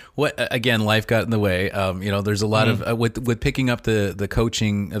 again, life got in the way. There's a lot of with picking up the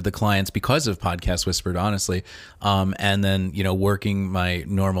coaching of the clients because of Podcast Whispered, honestly, and then working my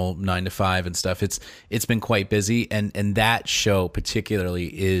normal 9 to 5 and stuff. It's been quite busy, and that show particularly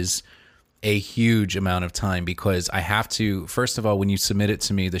is a huge amount of time, because I have to, first of all, when you submit it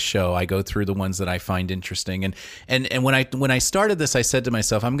to me, the show, I go through the ones that I find interesting. And when I started this, I said to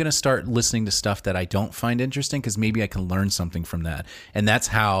myself, I'm going to start listening to stuff that I don't find interesting, because maybe I can learn something from that. And that's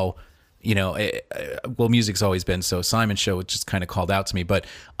how, music's always been so. Simon's show, it just kind of called out to me. But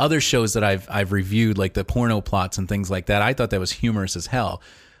other shows that I've reviewed, like the porno plots and things like that, I thought that was humorous as hell.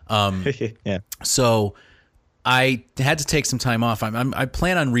 Yeah. So I had to take some time off. I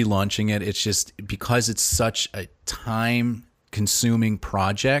plan on relaunching it. It's just because it's such a time-consuming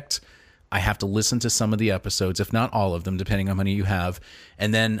project, I have to listen to some of the episodes, if not all of them, depending on how many you have.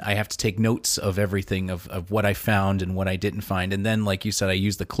 And then I have to take notes of everything, of what I found and what I didn't find. And then, like you said, I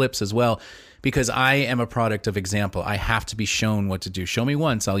use the clips as well, because I am a product of example. I have to be shown what to do. Show me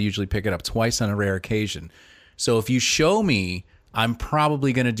once, I'll usually pick it up twice on a rare occasion. So if you show me, I'm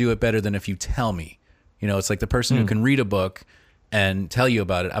probably going to do it better than if you tell me. It's like the person who can read a book and tell you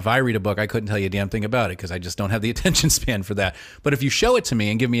about it. If I read a book, I couldn't tell you a damn thing about it, because I just don't have the attention span for that. But if you show it to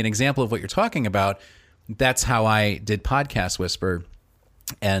me and give me an example of what you're talking about, that's how I did Podcast Whisper.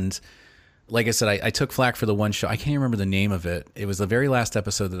 And like I said, I took flack for the one show. I can't remember the name of it. It was the very last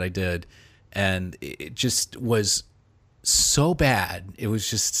episode that I did, and it just was so bad. It was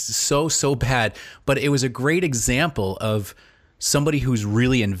just so bad. But it was a great example of somebody who's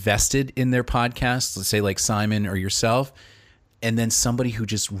really invested in their podcast, let's say like Simon or yourself, and then somebody who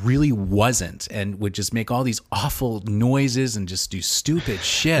just really wasn't, and would just make all these awful noises and just do stupid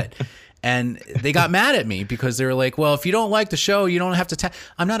shit. And they got mad at me because they were like, well, if you don't like the show, you don't have to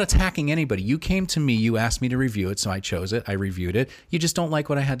I'm not attacking anybody. You came to me, you asked me to review it, so I chose it, I reviewed it. You just don't like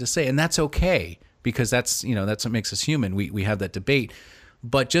what I had to say. And that's okay, because that's what makes us human. We have that debate.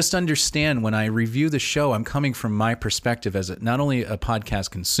 But just understand, when I review the show, I'm coming from my perspective as not only a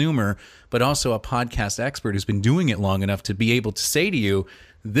podcast consumer, but also a podcast expert who's been doing it long enough to be able to say to you,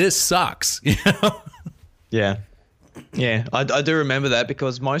 this sucks. Yeah. Yeah, I do remember that,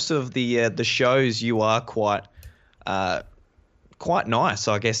 because most of the shows you are quite nice,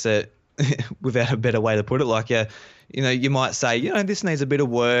 I guess, without a better way to put it. Like, you might say, this needs a bit of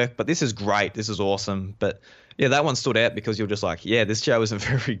work, but this is great, this is awesome. But yeah, that one stood out because you're just like, yeah, this show isn't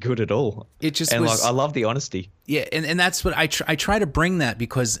very good at all. It just and I love the honesty. Yeah, and that's what I try to bring that,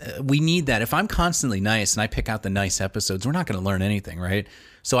 because we need that. If I'm constantly nice and I pick out the nice episodes, we're not going to learn anything, right?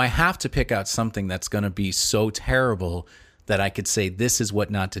 So I have to pick out something that's going to be so terrible that I could say, this is what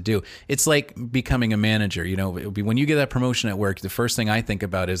not to do. It's like becoming a manager. When you get that promotion at work, the first thing I think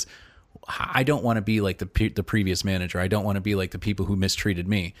about is, I don't want to be like the previous manager. I don't want to be like the people who mistreated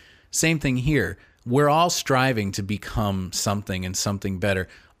me. Same thing here. We're all striving to become something and something better.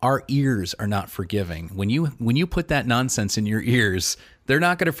 Our ears are not forgiving. When you put that nonsense in your ears, they're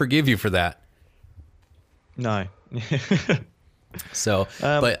not going to forgive you for that. No. So,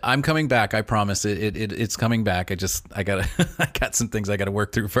 but I'm coming back. I promise. It's coming back. I got some things I got to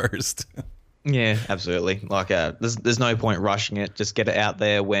work through first. Yeah, absolutely. Like, there's no point rushing it. Just get it out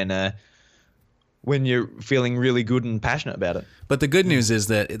there when when you're feeling really good and passionate about it. But the good news is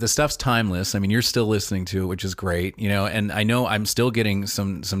that the stuff's timeless. I mean, you're still listening to it, which is great, and I know I'm still getting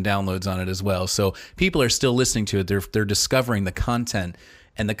some downloads on it as well. So people are still listening to it. They're discovering the content,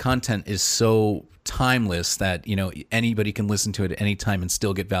 and the content is so timeless that, anybody can listen to it at any time and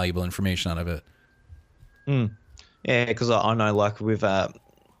still get valuable information out of it. Yeah, because I know, like, with the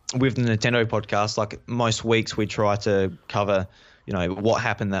Nintendo podcast, like, most weeks we try to cover what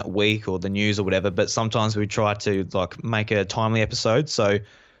happened that week or the news or whatever, but sometimes we try to like make a timely episode, so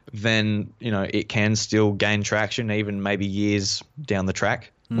then it can still gain traction even maybe years down the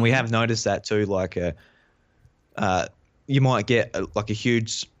track. And we have noticed that too, like you might get a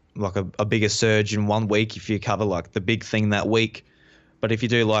huge, like a bigger surge in 1 week if you cover like the big thing that week, but if you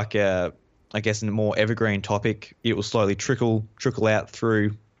do like I guess a more evergreen topic, it will slowly trickle out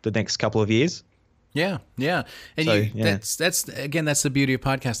through the next couple of years. Yeah. And So, that's again, that's the beauty of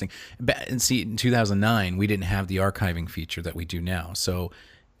podcasting. And see, in 2009, we didn't have the archiving feature that we do now. So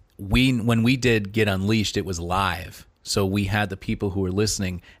when we did Get Unleashed, it was live. So we had the people who were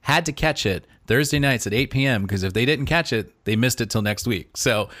listening had to catch it Thursday nights at 8 p.m. because if they didn't catch it, they missed it till next week.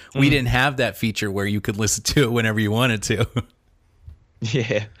 So we didn't have that feature where you could listen to it whenever you wanted to.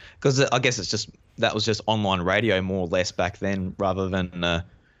 Yeah, because I guess that was just online radio more or less back then, rather than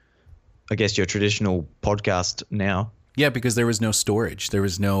I guess your traditional podcast now. Yeah, because there was no storage, there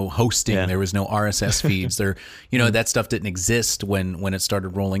was no hosting, there was no RSS feeds. That stuff didn't exist when it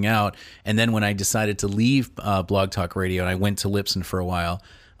started rolling out. And then when I decided to leave Blog Talk Radio and I went to Libsyn for a while,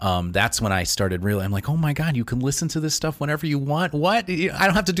 that's when I started really. I'm like, oh my God, you can listen to this stuff whenever you want. What? I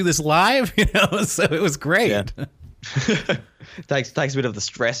don't have to do this live, So it was great. Yeah. takes a bit of the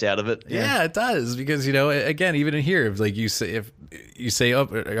stress out of it. Yeah, it does, because again, even in here, if you say, oh, I'm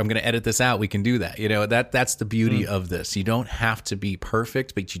going to edit this out, we can do that. That's the beauty of this. You don't have to be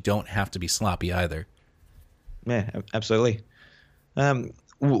perfect, but you don't have to be sloppy either. Yeah, absolutely.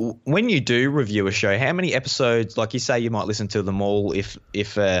 When you do review a show, how many episodes? Like you say, you might listen to them all if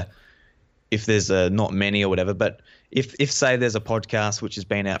there's not many or whatever. But if say there's a podcast which has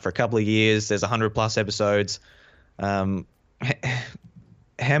been out for a couple of years, there's 100+ episodes. How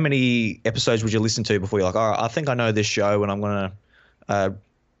many episodes would you listen to before you're like, all right, I think I know this show and I'm going to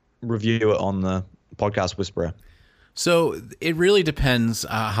review it on the Podcast Whisperer? So it really depends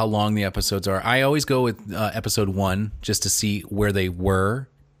how long the episodes are. I always go with episode 1 just to see where they were,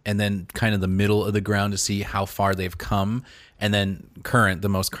 and then kind of the middle of the ground to see how far they've come, and then the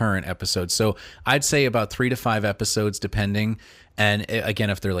most current episodes. So I'd say about 3 to 5 episodes depending. And again,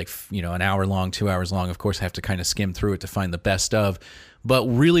 if they're like, an hour long, 2 hours long, of course I have to kind of skim through it to find the best of. But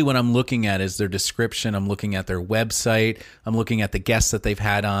really what I'm looking at is their description. I'm looking at their website. I'm looking at the guests that they've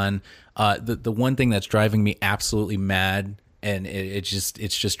had on. The one thing that's driving me absolutely mad, and it's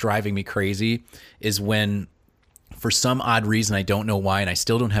just driving me crazy, is when, for some odd reason, I don't know why, and I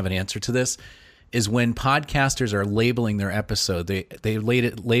still don't have an answer to this, is when podcasters are labeling their episode, they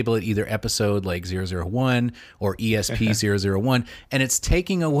label it either episode like 001 or ESP 001, and it's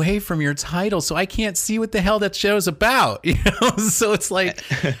taking away from your title, so I can't see what the hell that show's about. So it's like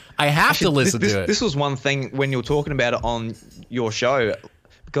I have to listen to it. This was one thing when you were talking about it on your show,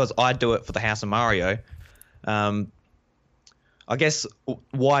 because I do it for the House of Mario. I guess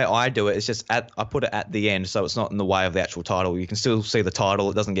why I do it is just I put it at the end, so it's not in the way of the actual title. You can still see the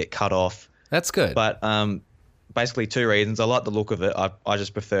title; it doesn't get cut off. That's good. But basically 2 reasons. I like the look of it. I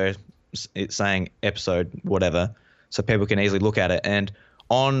just prefer it saying episode whatever, so people can easily look at it. And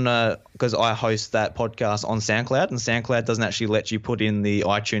on because I host that podcast on SoundCloud, and SoundCloud doesn't actually let you put in the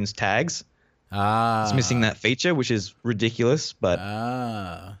iTunes tags. It's missing that feature, which is ridiculous, but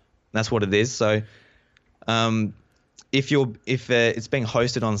that's what it is. So if it's being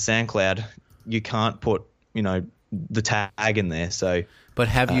hosted on SoundCloud, you can't put the tag in there. So. But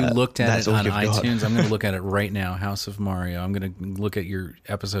have you looked at it on iTunes? I'm going to look at it right now, House of Mario. I'm going to look at your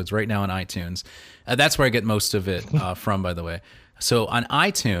episodes right now on iTunes. That's where I get most of it from, by the way. So on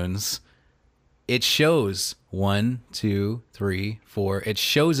iTunes, it shows 1, 2, 3, 4. It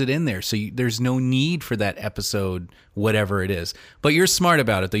shows it in there. So there's no need for that episode, whatever it is. But you're smart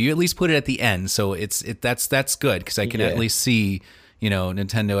about it, though. You at least put it at the end. So that's good, because I can at least see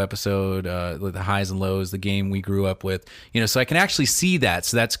Nintendo episode, the highs and lows, the game we grew up with, so I can actually see that.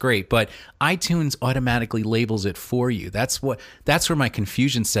 So that's great. But iTunes automatically labels it for you. That's where my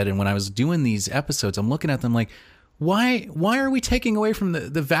confusion set in when I was doing these episodes. I'm looking at them like, why are we taking away from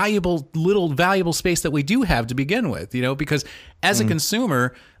the valuable space that we do have to begin with? Because as a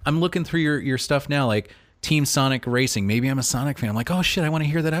consumer, I'm looking through your stuff now, like, Team Sonic Racing. Maybe I'm a Sonic fan. I'm like, oh shit, I want to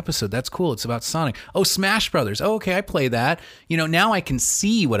hear that episode. That's cool. It's about Sonic. Oh, Smash Brothers. Oh, okay, I play that. Now I can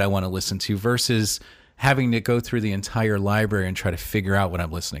see what I want to listen to versus having to go through the entire library and try to figure out what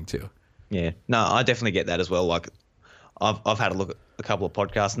I'm listening to. Yeah, no, I definitely get that as well. Like, I've had a look at a couple of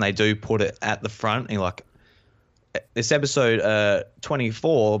podcasts, and they do put it at the front. And you're like, it's episode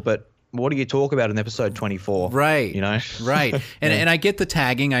 24, but what do you talk about in episode 24? Right. Right. And I get the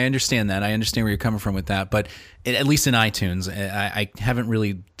tagging. I understand that. I understand where you're coming from with that. But at least in iTunes, I haven't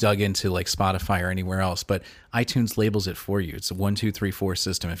really dug into like Spotify or anywhere else, but iTunes labels it for you. It's a 1, 2, 3, 4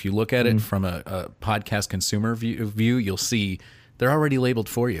 system. If you look at it from a podcast consumer view, you'll see they're already labeled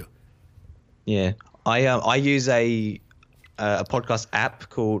for you. Yeah. I use a podcast app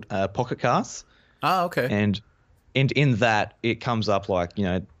called Pocket Casts. Oh, okay. And in that, it comes up like,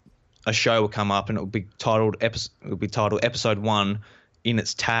 a show will come up and it will be titled episode 1 in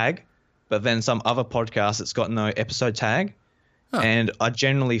its tag, but then some other podcast it's got no episode tag. Huh. And I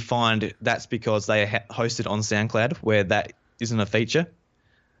generally find that's because they hosted on SoundCloud where that isn't a feature.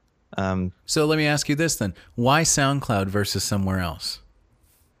 So let me ask you this then. Why SoundCloud versus somewhere else?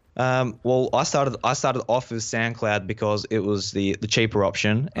 Well, I started off with SoundCloud because it was the cheaper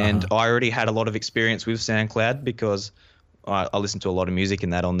option, and I already had a lot of experience with SoundCloud because I listened to a lot of music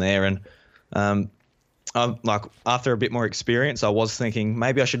and that on there, and like after a bit more experience, I was thinking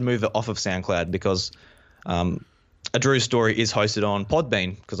maybe I should move it off of SoundCloud because A Drew Story is hosted on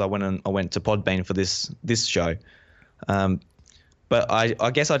Podbean because I went to Podbean for this show. But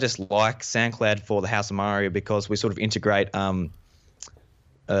I guess I just like SoundCloud for the House of Mario because we sort of integrate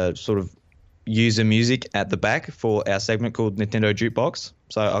sort of user music at the back for our segment called Nintendo Jukebox.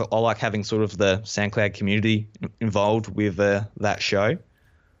 So I like having sort of the SoundCloud community involved with that show.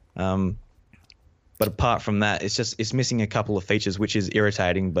 But apart from that, it's missing a couple of features, which is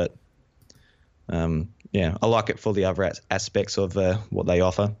irritating. But I like it for the other aspects of what they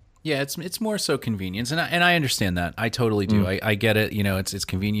offer. Yeah, it's more so convenience, and I understand that. I totally do. I get it. It's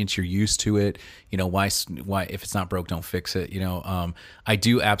convenience. You're used to it. Why if it's not broke, don't fix it. I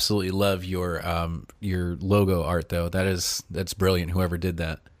do absolutely love your logo art though. That's brilliant. Whoever did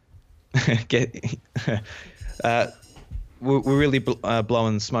that. We're really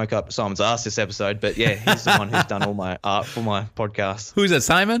blowing smoke up Simon's ass this episode, but yeah, he's the one who's done all my art for my podcast. Who's that,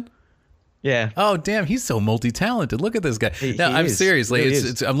 Simon? Yeah. Oh, damn! He's so multi-talented. Look at this guy. I'm seriously.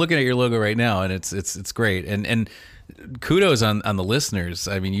 It's I'm looking at your logo right now, and it's great. And kudos on the listeners.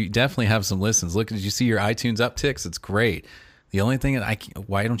 I mean, you definitely have some listens. Look, did you see your iTunes upticks? It's great. The only thing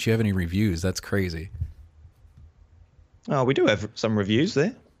why don't you have any reviews? That's crazy. Oh, we do have some reviews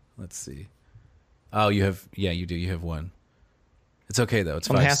there. Let's see. Oh, you have. Yeah, you do. You have one. It's okay though. It's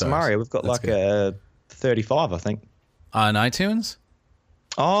on 5 House stars. of Mario. We've got That's like good. 35, I think. On iTunes.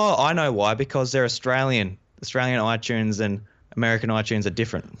 Oh, I know why. Because they're Australian. Australian iTunes and American iTunes are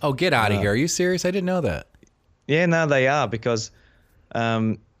different. Oh, get out of here. Are you serious? I didn't know that. Yeah, no, they are because,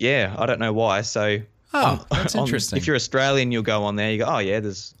 I don't know why. So, that's interesting. If you're Australian, you'll go on there. You go, oh, yeah,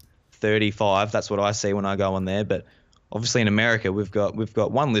 there's 35. That's what I see when I go on there. But obviously in America, we've got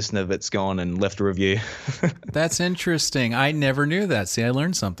one listener that's gone and left a review. That's interesting. I never knew that. See, I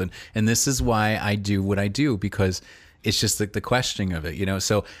learned something. And this is why I do what I do, because it's just the questioning of it,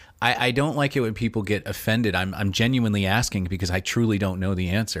 So I don't like it when people get offended. I'm genuinely asking because I truly don't know the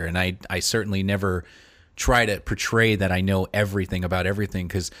answer. And I certainly never try to portray that I know everything about everything,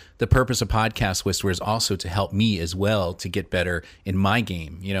 because the purpose of Podcast Whisperer is also to help me as well to get better in my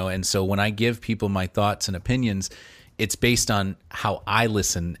game, And so when I give people my thoughts and opinions, it's based on how I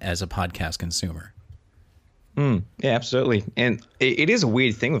listen as a podcast consumer. Yeah, absolutely. And it is a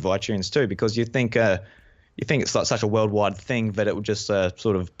weird thing with iTunes too, because you think it's like such a worldwide thing that it would just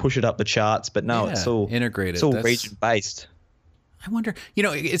sort of push it up the charts, but no, it's all integrated. It's all region based. I wonder,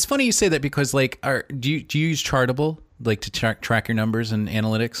 it's funny you say that because do you use Chartable to track your numbers and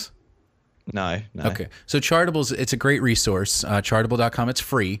analytics? No. Okay. So Chartable's, it's a great resource. Chartable.com. It's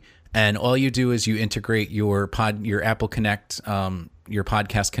free. And all you do is you integrate your Apple Connect, your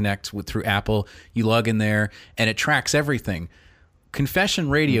Podcast Connect through Apple. You log in there and it tracks everything.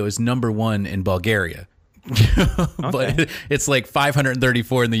 Confession Radio is #1 in Bulgaria. But it's like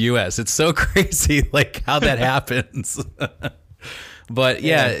 534 in the US. It's so crazy how that happens. But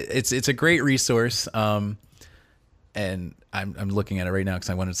yeah, it's a great resource. And I'm looking at it right now because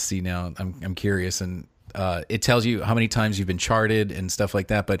I wanted to see now. I'm curious, and it tells you how many times you've been charted and stuff like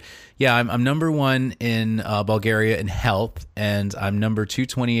that. But yeah, I'm #1 in Bulgaria in health, and I'm number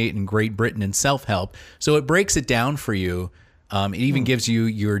 228 in Great Britain in self-help. So it breaks it down for you. It even gives you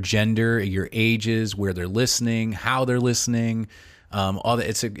your gender, your ages, where they're listening, how they're listening. All that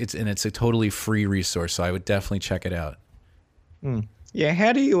it's a totally free resource, so I would definitely check it out. Yeah,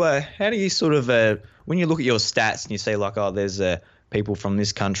 how do you sort of when you look at your stats and you say like, oh, there's people from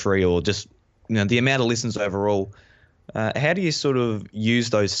this country, or just the amount of listens overall, how do you sort of use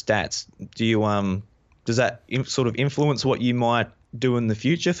those stats? Do you does that sort of influence what you might do in the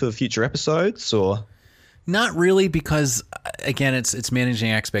future for future episodes, or? Not really, because again, it's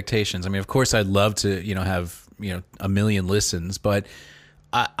managing expectations. I mean, of course, I'd love to have 1 million listens, but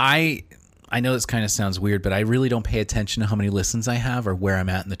I know this kind of sounds weird, but I really don't pay attention to how many listens I have or where I'm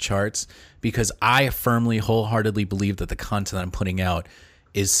at in the charts, because I firmly, wholeheartedly believe that the content that I'm putting out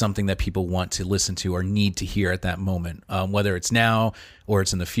is something that people want to listen to or need to hear at that moment, whether it's now or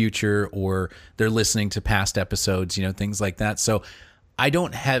it's in the future, or they're listening to past episodes, things like that. So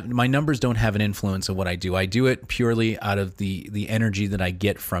my numbers don't have an influence of what I do. I do it purely out of the energy that I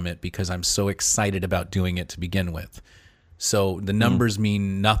get from it, because I'm so excited about doing it to begin with. So the numbers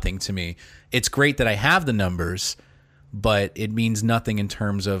mean nothing to me. It's great that I have the numbers, but it means nothing in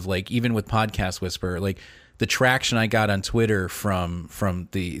terms of, like, even with Podcast Whisperer, like the traction I got on Twitter from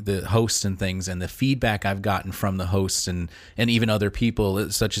the hosts and things, and the feedback I've gotten from the hosts and even other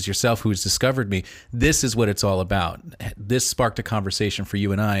people such as yourself who's discovered me. This is what it's all about. This sparked a conversation for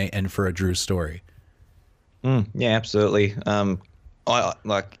you and I, and for a Drew story. Yeah, absolutely. Because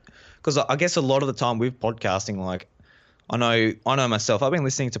I guess a lot of the time with podcasting, like, I know myself, I've been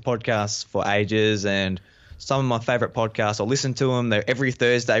listening to podcasts for ages, and some of my favorite podcasts, I'll listen to them. They're every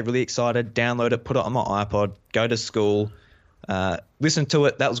Thursday, really excited, download it, put it on my iPod, go to school, listen to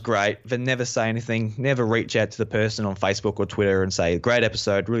it. That was great, but never say anything, never reach out to the person on Facebook or Twitter and say, great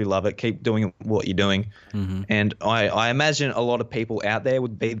episode, really love it, keep doing what you're doing. And I imagine a lot of people out there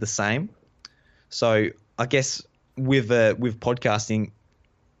would be the same. So I guess with podcasting,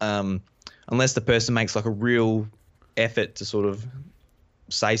 unless the person makes like a real effort to sort of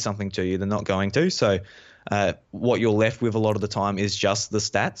say something to you, they're not going to. So what you're left with a lot of the time is just the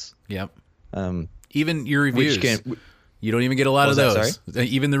stats. Yep. Even your reviews, you don't even get a lot of those.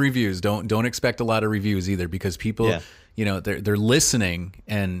 Even the reviews, don't expect a lot of reviews either, because people, they're listening,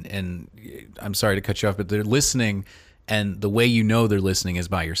 and I'm sorry to cut you off, but they're listening, and the way they're listening is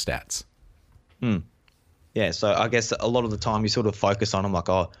by your stats. Yeah. So I guess a lot of the time you sort of focus on them, like,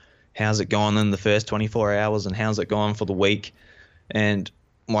 oh, how's it going in the first 24 hours, and how's it going for the week? And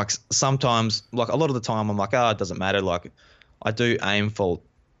like sometimes, like a lot of the time, I'm like, it doesn't matter. Like I do aim for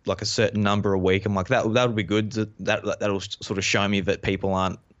like a certain number a week. I'm like, that would be good. That'll sort of show me that people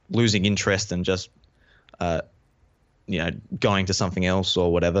aren't losing interest and just, going to something else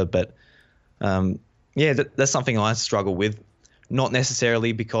or whatever. But that's something I struggle with. Not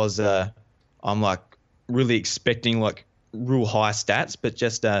necessarily because I'm like really expecting like real high stats, but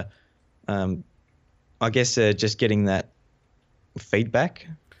just I guess just getting that feedback.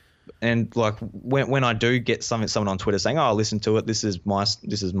 And like when I do get someone on Twitter saying, "Oh, listen to it. This is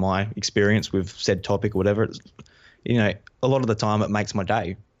my experience with said topic," or whatever. A lot of the time it makes my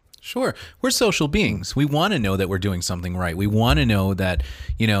day. Sure. We're social beings. We want to know that we're doing something right. We want to know that,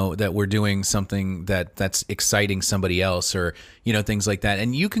 that we're doing something that's exciting somebody else, or, things like that.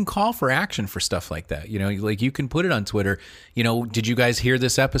 And you can call for action for stuff like that. Like you can put it on Twitter, did you guys hear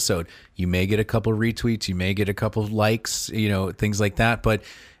this episode? You may get a couple retweets, you may get a couple likes, things like that. But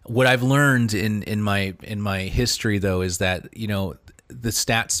what I've learned in my history, though, is that, the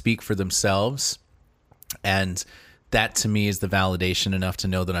stats speak for themselves, and that to me is the validation enough to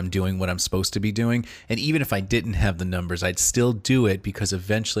know that I'm doing what I'm supposed to be doing. And even if I didn't have the numbers, I'd still do it, because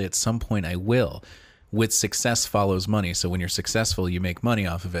eventually at some point I will. With success follows money. So when you're successful, you make money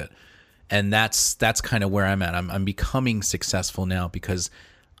off of it. And that's kind of where I'm at. I'm becoming successful now because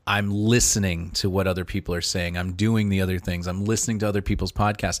I'm listening to what other people are saying. I'm doing the other things. I'm listening to other people's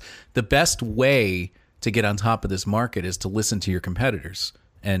podcasts. The best way to get on top of this market is to listen to your competitors.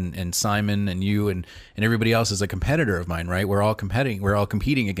 And Simon and you and everybody else is a competitor of mine, right? We're all competing. We're all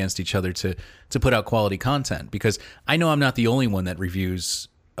competing against each other to put out quality content, because I know I'm not the only one that reviews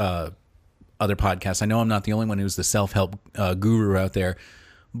other podcasts. I know I'm not the only one who's the self-help guru out there.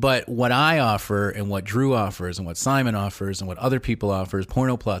 But what I offer and what Drew offers and what Simon offers and what other people offers,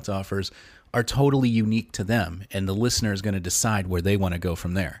 Pornoplots offers, are totally unique to them. And the listener is going to decide where they want to go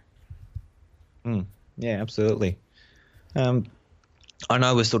from there. Yeah, absolutely. I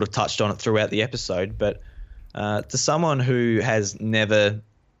know we sort of touched on it throughout the episode, but to someone who has never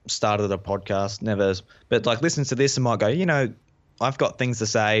started a podcast, but like listens to this and might go, I've got things to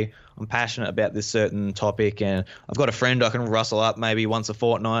say. I'm passionate about this certain topic, and I've got a friend I can rustle up maybe once a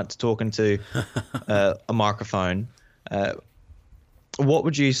fortnight to talking to a microphone. What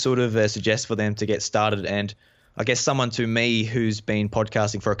would you sort of suggest for them to get started? And I guess someone to me who's been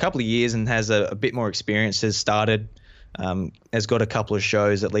podcasting for a couple of years and has a bit more experience, has started, has got a couple of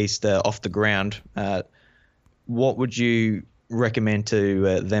shows at least off the ground. What would you recommend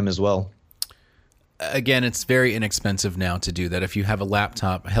to them as well? Again, it's very inexpensive now to do that. If you have a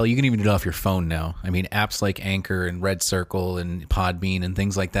laptop, hell, you can even do it off your phone now. I mean, apps like Anchor and Red Circle and Podbean and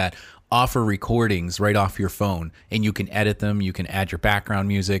things like that offer recordings right off your phone, and you can edit them. You can add your background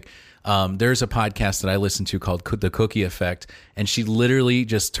music. There's a podcast that I listen to called The Cookie Effect, and she literally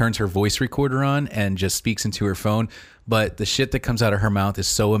just turns her voice recorder on and just speaks into her phone. But the shit that comes out of her mouth is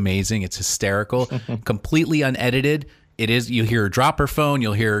so amazing. It's hysterical, completely unedited. It is, you hear her drop her phone,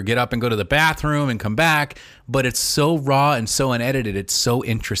 you'll hear her get up and go to the bathroom and come back, but it's so raw and so unedited. It's so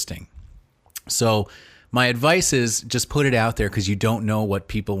interesting. So my advice is just put it out there, because you don't know what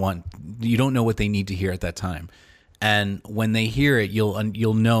people want. You don't know what they need to hear at that time. And when they hear it,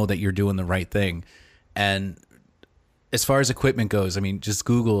 you'll know that you're doing the right thing. And as far as equipment goes, I mean, just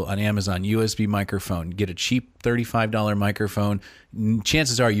Google on Amazon, USB microphone, get a cheap $35 microphone.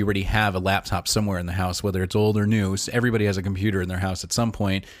 Chances are you already have a laptop somewhere in the house, whether it's old or new. So everybody has a computer in their house at some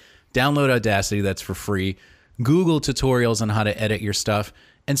point. Download Audacity, that's for free. Google tutorials on how to edit your stuff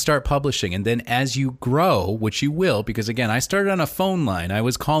and start publishing. And then as you grow, which you will, because again, I started on a phone line. I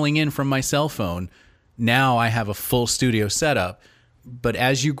was calling in from my cell phone. Now I have a full studio setup. But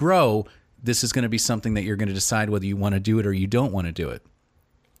as you grow, this is going to be something that you're going to decide whether you want to do it or you don't want to do it.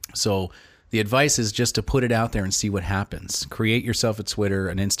 So the advice is just to put it out there and see what happens. Create yourself a Twitter,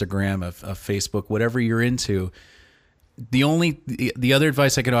 an Instagram, a Facebook, whatever you're into. The other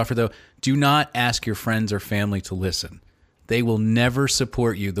advice I could offer, though, do not ask your friends or family to listen. They will never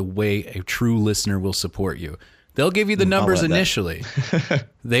support you the way a true listener will support you. They'll give you the numbers initially.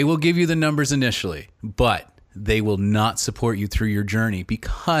 They will give you the numbers initially, but they will not support you through your journey,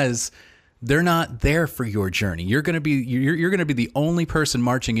 because they're not there for your journey. You're going to be the only person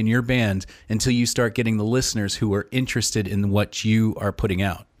marching in your band until you start getting the listeners who are interested in what you are putting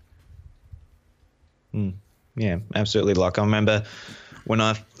out. Yeah, absolutely. Like, I remember when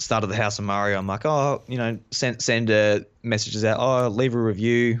I started the House of Mario, I'm like, send messages out, leave a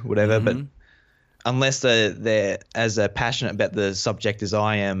review, whatever. But unless they're as passionate about the subject as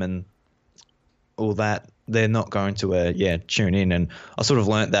I am and all that, they're not going to tune in. And I sort of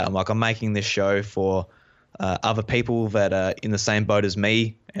learnt that. I'm making this show for other people that are in the same boat as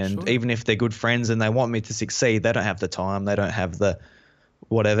me, and even if they're good friends and they want me to succeed, they don't have the time, they don't have the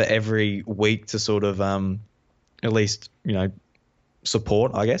whatever every week to sort of at least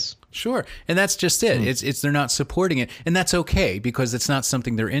support, I guess. Sure. And that's just it. It's they're not supporting it, and that's okay, because it's not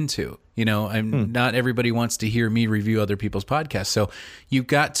something they're into. Not everybody wants to hear me review other people's podcasts. So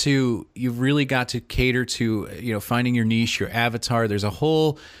you've really got to cater to, finding your niche, your avatar. There's a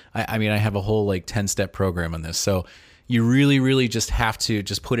whole, I have a whole 10-step program on this. So you really, really just have to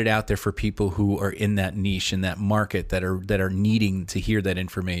just put it out there for people who are in that niche, in that market, that are needing to hear that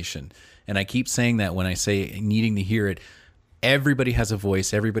information. And I keep saying that when I say needing to hear it. Everybody has a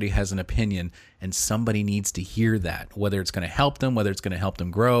voice, everybody has an opinion, and somebody needs to hear that. Whether it's going to help them, whether it's going to help them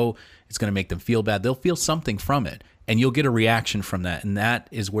grow, it's going to make them feel bad, they'll feel something from it, and you'll get a reaction from that, and that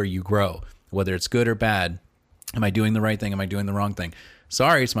is where you grow. Whether it's good or bad, am I doing the right thing, am I doing the wrong thing?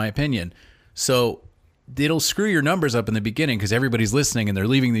 Sorry, it's my opinion. So it'll screw your numbers up in the beginning, because everybody's listening and they're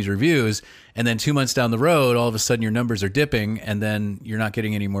leaving these reviews, and then 2 months down the road, all of a sudden your numbers are dipping, and then you're not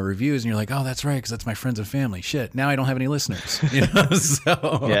getting any more reviews, and you're like, oh, that's right, because that's my friends and family. Shit, now I don't have any listeners.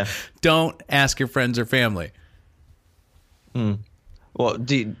 So don't ask your friends or family. Well,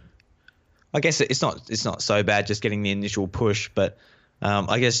 I guess it's not so bad just getting the initial push, but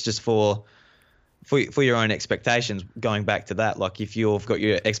I guess just for your own expectations, going back to that, like if you've got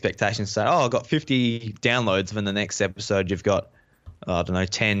your expectations, say, I got 50 downloads, then the next episode you've got,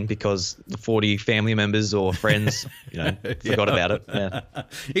 10 because the 40 family members or friends, forgot about it. Yeah.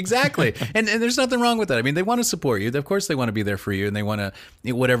 Exactly. And there's nothing wrong with that. I mean, they want to support you. Of course they want to be there for you, and they want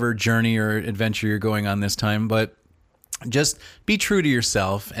to, whatever journey or adventure you're going on this time, but just be true to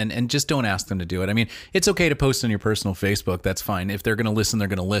yourself and just don't ask them to do it. I mean, it's okay to post on your personal Facebook. That's fine. If they're going to listen, they're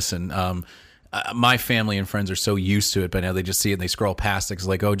going to listen. My family and friends are so used to it by now, they just see it and they scroll past it. It's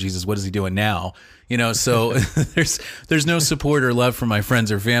like, oh, Jesus, what is he doing now? So there's no support or love from my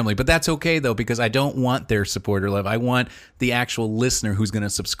friends or family. But that's okay, though, because I don't want their support or love. I want the actual listener who's going to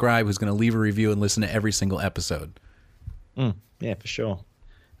subscribe, who's going to leave a review and listen to every single episode. Yeah, for sure.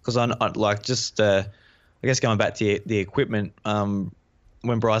 Because I guess going back to the equipment,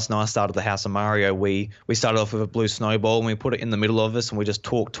 when Bryce and I started the House of Mario, we started off with a blue snowball and we put it in the middle of us and we just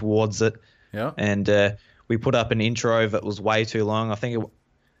talked towards it. Yeah. And we put up an intro that was way too long. I think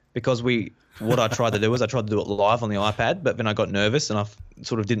because what I tried to do was I tried to do it live on the iPad, but then I got nervous and I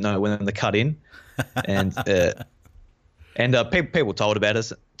sort of didn't know when to cut in, and people told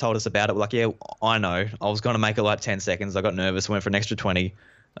us about it. We're like, yeah, I know. I was going to make it like 10 seconds. I got nervous, went for an extra 20.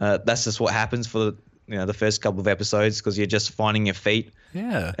 That's just what happens for the first couple of episodes, because you're just finding your feet.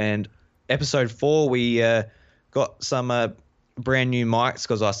 Yeah. And episode 4, we got some brand new mics,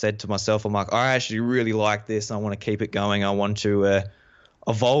 because I said to myself, I'm like, I actually really like this. I want to keep it going. I want to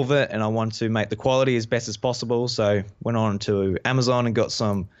evolve it, and I want to make the quality as best as possible. So went on to Amazon and got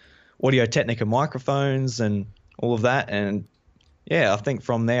some Audio-Technica microphones and all of that. And yeah, I think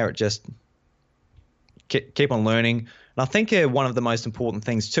from there it just keep on learning. And I think one of the most important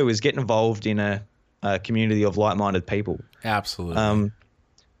things too is getting involved in a community of like-minded people. Absolutely.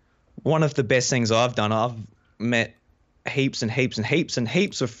 One of the best things I've done, I've met heaps and heaps and heaps and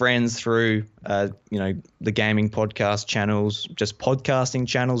heaps of friends through, the gaming podcast channels, just podcasting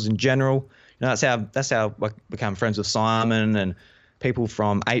channels in general. That's how I became friends with Simon and people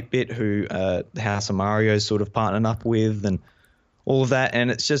from 8-Bit who the House of Mario sort of partnered up with, and all of that. And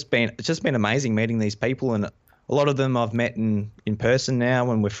it's just been amazing meeting these people. And a lot of them I've met in person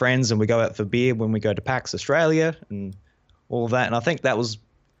now, and we're friends, and we go out for beer when we go to PAX Australia and all of that. And I think that was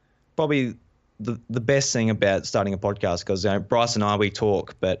probably the best thing about starting a podcast, because Bryce and I, we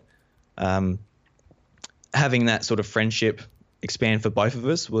talk, but having that sort of friendship expand for both of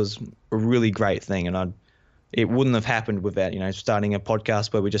us was a really great thing. And it wouldn't have happened without, starting a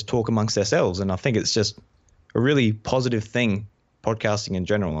podcast where we just talk amongst ourselves. And I think it's just a really positive thing, podcasting in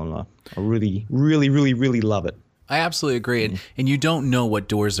general. And I really, really, really, really love it. I absolutely agree. And you don't know what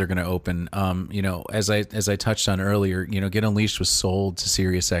doors they're going to open. As I touched on earlier, Get Unleashed was sold to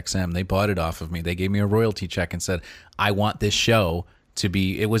SiriusXM. They bought it off of me. They gave me a royalty check and said, I want this show to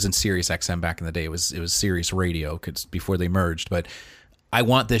be, it wasn't SiriusXM back in the day. It was Sirius Radio, 'cause before they merged, but I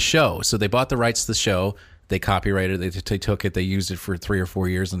want this show. So they bought the rights to the show. They copyrighted it. They took it. They used it for 3 or 4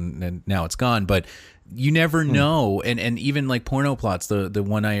 years, and now it's gone. But you never know. And even like Porno Plots, the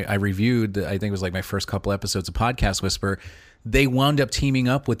one I reviewed, I think it was like my first couple episodes of Podcast Whisper, they wound up teaming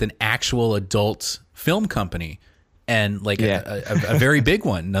up with an actual adult film company, and like a very big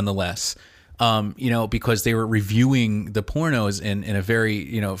one nonetheless. Because they were reviewing the pornos in a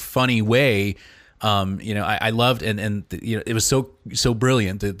very, funny way. I loved, and it was so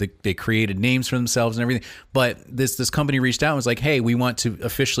brilliant that they created names for themselves and everything. But this company reached out and was like, hey, we want to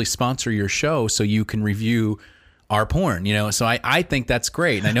officially sponsor your show so you can review our porn, So I think that's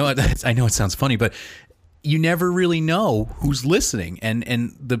great. And I know it sounds funny, but you never really know who's listening. And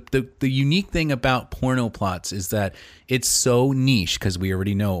the unique thing about Porno Plots is that it's so niche, because we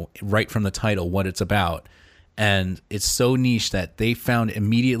already know right from the title what it's about. And it's so niche that they found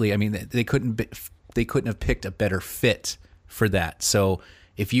immediately, they couldn't have picked a better fit for that. So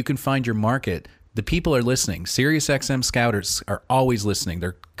if you can find your market, the people are listening. SiriusXM Scouters are always listening.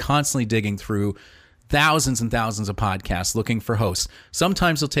 They're constantly digging through thousands and thousands of podcasts looking for hosts.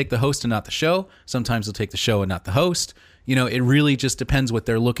 Sometimes they'll take the host and not the show. Sometimes they'll take the show and not the host. It really just depends what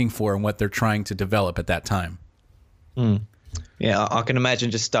they're looking for and what they're trying to develop at that time. Yeah, I can imagine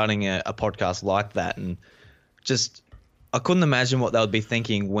just starting a podcast like that, and I couldn't imagine what they would be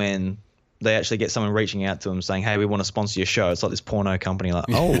thinking when they actually get someone reaching out to them saying, hey, we want to sponsor your show. It's like this porno company, like,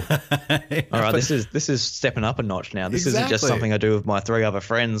 all right, this is stepping up a notch now. This isn't just something I do with my 3 other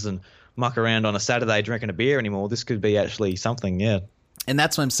friends and muck around on a Saturday drinking a beer anymore. This could be actually something, yeah. And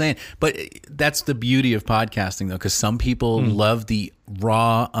that's what I'm saying. But that's the beauty of podcasting, though, because some people love the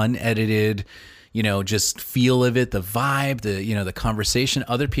raw, unedited, just feel of it, the vibe, the conversation.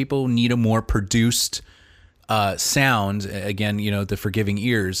 Other people need a more produced sound, again, the forgiving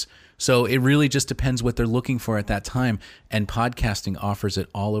ears. So it really just depends what they're looking for at that time. And podcasting offers it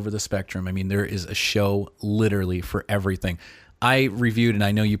all over the spectrum. There is a show literally for everything. I reviewed, and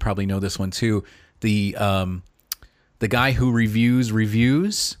I know you probably know this one too, the guy who reviews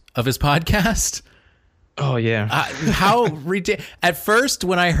of his podcast. Oh yeah. How ridiculous! At first,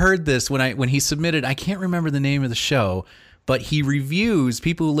 when I heard this, when he submitted, I can't remember the name of the show, but he reviews,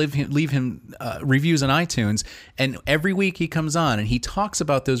 people who leave him reviews on iTunes, and every week he comes on and he talks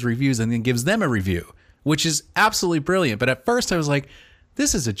about those reviews and then gives them a review, which is absolutely brilliant. But at first I was like,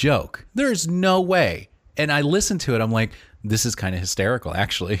 this is a joke. There's no way. And I listened to it. I'm like, this is kind of hysterical,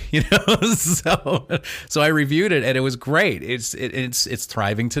 actually, So I reviewed it, and it was great. It's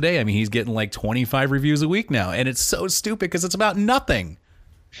thriving today. He's getting like 25 reviews a week now, and it's so stupid because it's about nothing.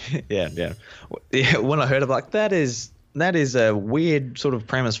 Yeah. When I heard it, like, that is a weird sort of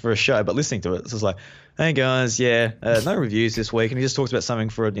premise for a show, but listening to it, it's just like, Hey guys, no reviews this week, and he just talks about something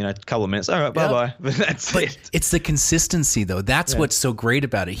for a couple of minutes. All right, bye. But that's it. It's the consistency, though. That's what's so great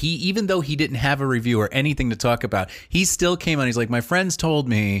about it. Even though he didn't have a review or anything to talk about, he still came on. He's like, my friends told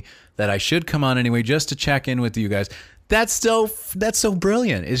me that I should come on anyway just to check in with you guys. That's so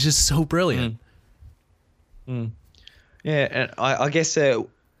brilliant. It's just so brilliant. Yeah, and I guess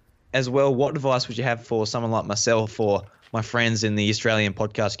as well, what advice would you have for someone like myself or my friends in the Australian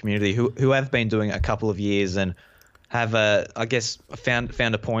podcast community who have been doing it a couple of years and have, I guess, found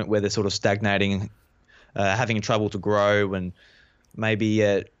a point where they're sort of stagnating, having trouble to grow, and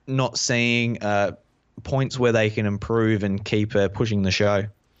maybe not seeing points where they can improve and keep pushing the show?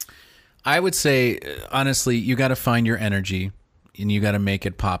 I would say, honestly, you got to find your energy and you got to make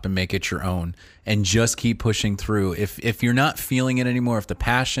it pop and make it your own and just keep pushing through. If you're not feeling it anymore, if the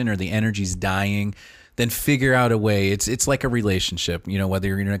passion or the energy's dying, then figure out a way. It's like a relationship, whether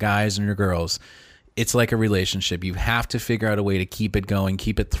you're into guys or your girls, it's like a relationship. You have to figure out a way to keep it going,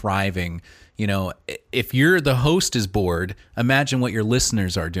 keep it thriving. If you're the host is bored, imagine what your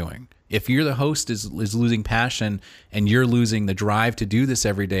listeners are doing. If you're the host is losing passion and you're losing the drive to do this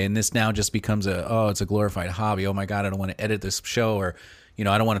every day, and this now just becomes it's a glorified hobby. Oh my God, I don't want to edit this show, or, I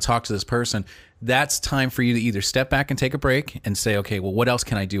don't want to talk to this person. That's time for you to either step back and take a break and say, okay, well, what else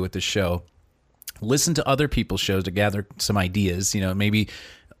can I do with this show? Listen to other people's shows to gather some ideas, maybe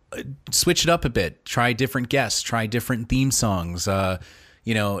switch it up a bit, try different guests, try different theme songs,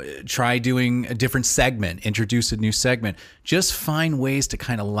 try doing a different segment, introduce a new segment, just find ways to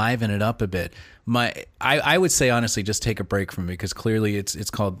kind of liven it up a bit. I would say, honestly, just take a break from it, because clearly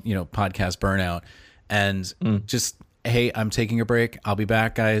it's called, podcast burnout, and just, hey, I'm taking a break. I'll be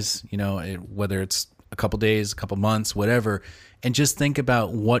back, guys, whether it's a couple days, a couple months, whatever. And just think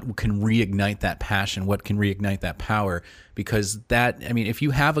about what can reignite that passion, what can reignite that power, because if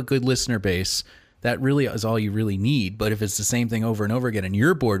you have a good listener base, that really is all you really need. But if it's the same thing over and over again and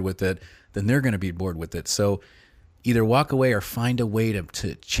you're bored with it, then they're going to be bored with it. So either walk away or find a way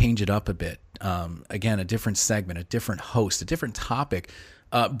to change it up a bit. Again, a different segment, a different host, a different topic.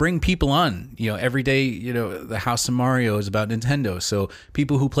 Bring people on. Every day, the House of Mario is about Nintendo. So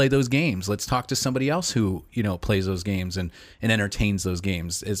people who play those games, let's talk to somebody else who, plays those games and entertains those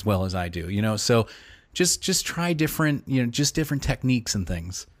games as well as I do. So just try different, just different techniques and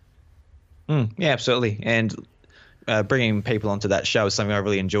things. Yeah, absolutely. And bringing people onto that show is something I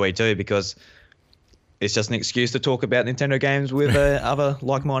really enjoy too, because it's just an excuse to talk about Nintendo games with other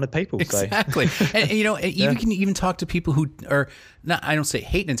like-minded people. Exactly. And you can even talk to people who are not, I don't say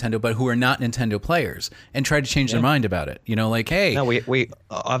hate Nintendo, but who are not Nintendo players, and try to change their mind about it. Like, hey. No,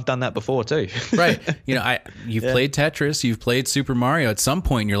 I've done that before too. Right. You've played Tetris, you've played Super Mario at some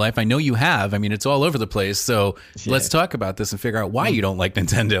point in your life. I know you have. It's all over the place. So let's talk about this and figure out why you don't like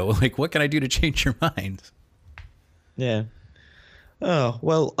Nintendo. Like, what can I do to change your mind? Yeah. Oh,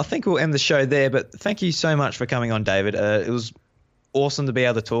 well, I think we'll end the show there, but thank you so much for coming on, David. It was awesome to be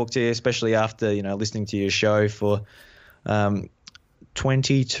able to talk to you, especially after, listening to your show for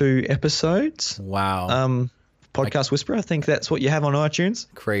 22 episodes. Wow. Podcast Whisperer, I think that's what you have on iTunes.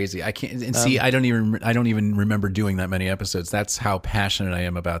 Crazy. I can't, and see, I don't even remember doing that many episodes. That's how passionate I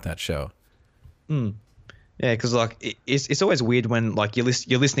am about that show. Yeah, because it's always weird when you're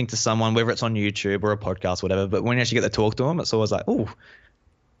listening to someone, whether it's on YouTube or a podcast, or whatever. But when you actually get to talk to them, it's always like, oh,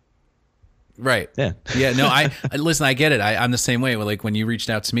 right. Yeah. Yeah. No, I listen. I get it. I'm the same way. Like when you reached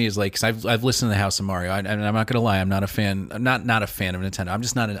out to me, is like, because I've listened to the House of Mario, and I'm not gonna lie, I'm not a fan. I'm not a fan of Nintendo. I'm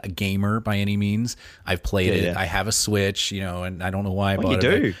just not a gamer by any means. I've played it. Yeah. I have a Switch, and I don't know why I bought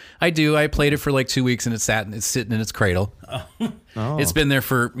it. I do. I played it for like 2 weeks, and it's sitting in its cradle. Oh. It's been there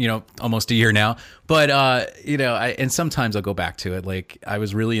for almost a year now. But and sometimes I'll go back to it. Like I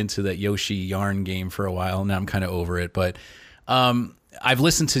was really into that Yoshi Yarn game for a while. Now I'm kind of over it, but. I've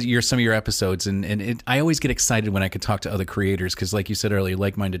listened to some of your episodes, and I always get excited when I can talk to other creators, because like you said earlier,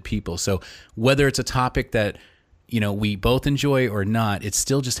 like-minded people. So whether it's a topic that, we both enjoy or not, it's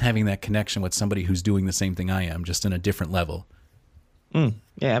still just having that connection with somebody who's doing the same thing I am, just in a different level. Yeah,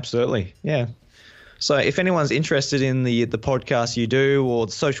 absolutely. Yeah. So if anyone's interested in the podcast you do, or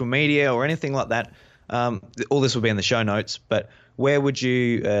the social media or anything like that, all this will be in the show notes, but where would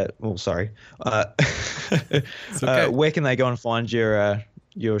you okay. Where can they go and find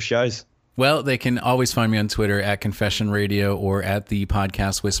your shows? Well, they can always find me on Twitter at Confession Radio or at the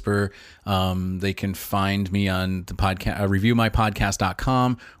Podcast Whisperer. They can find me on the podcast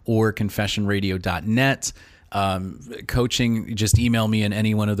reviewmypodcast.com or confessionradio.net. coaching, just email me in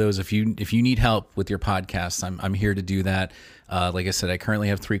any one of those. If you need help with your podcast, I'm here to do that. Like I said, I currently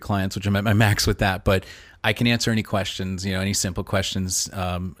have 3 clients, which I'm at my max with that, but I can answer any questions, any simple questions.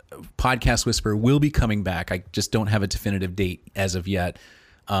 Podcast Whisperer will be coming back. I just don't have a definitive date as of yet.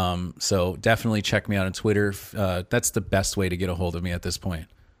 So definitely check me out on Twitter. That's the best way to get a hold of me at this point.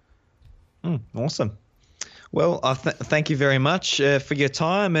 Awesome. Well, thank you very much for your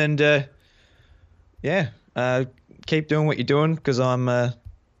time, and keep doing what you're doing, because I'm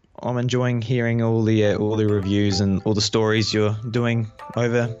enjoying hearing all the reviews and all the stories you're doing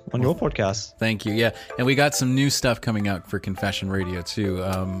over on your podcast. Thank you. Yeah, and we got some new stuff coming out for Confession Radio too.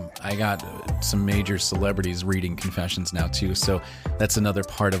 I got some major celebrities reading confessions now too. So that's another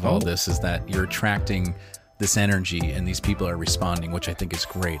part of all this, is that you're attracting this energy and these people are responding, which I think is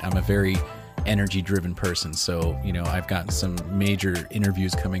great. I'm a very energy-driven person, so I've got some major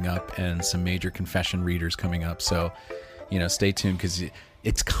interviews coming up and some major confession readers coming up. So stay tuned, because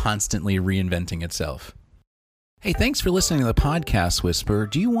it's constantly reinventing itself. Hey, thanks for listening to the Podcast Whisperer.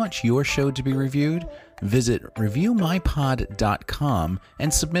 Do you want your show to be reviewed? Visit reviewmypod.com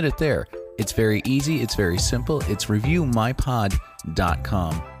and submit it there. It's very easy. It's very simple. It's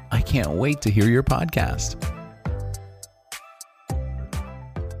reviewmypod.com. I can't wait to hear your podcast.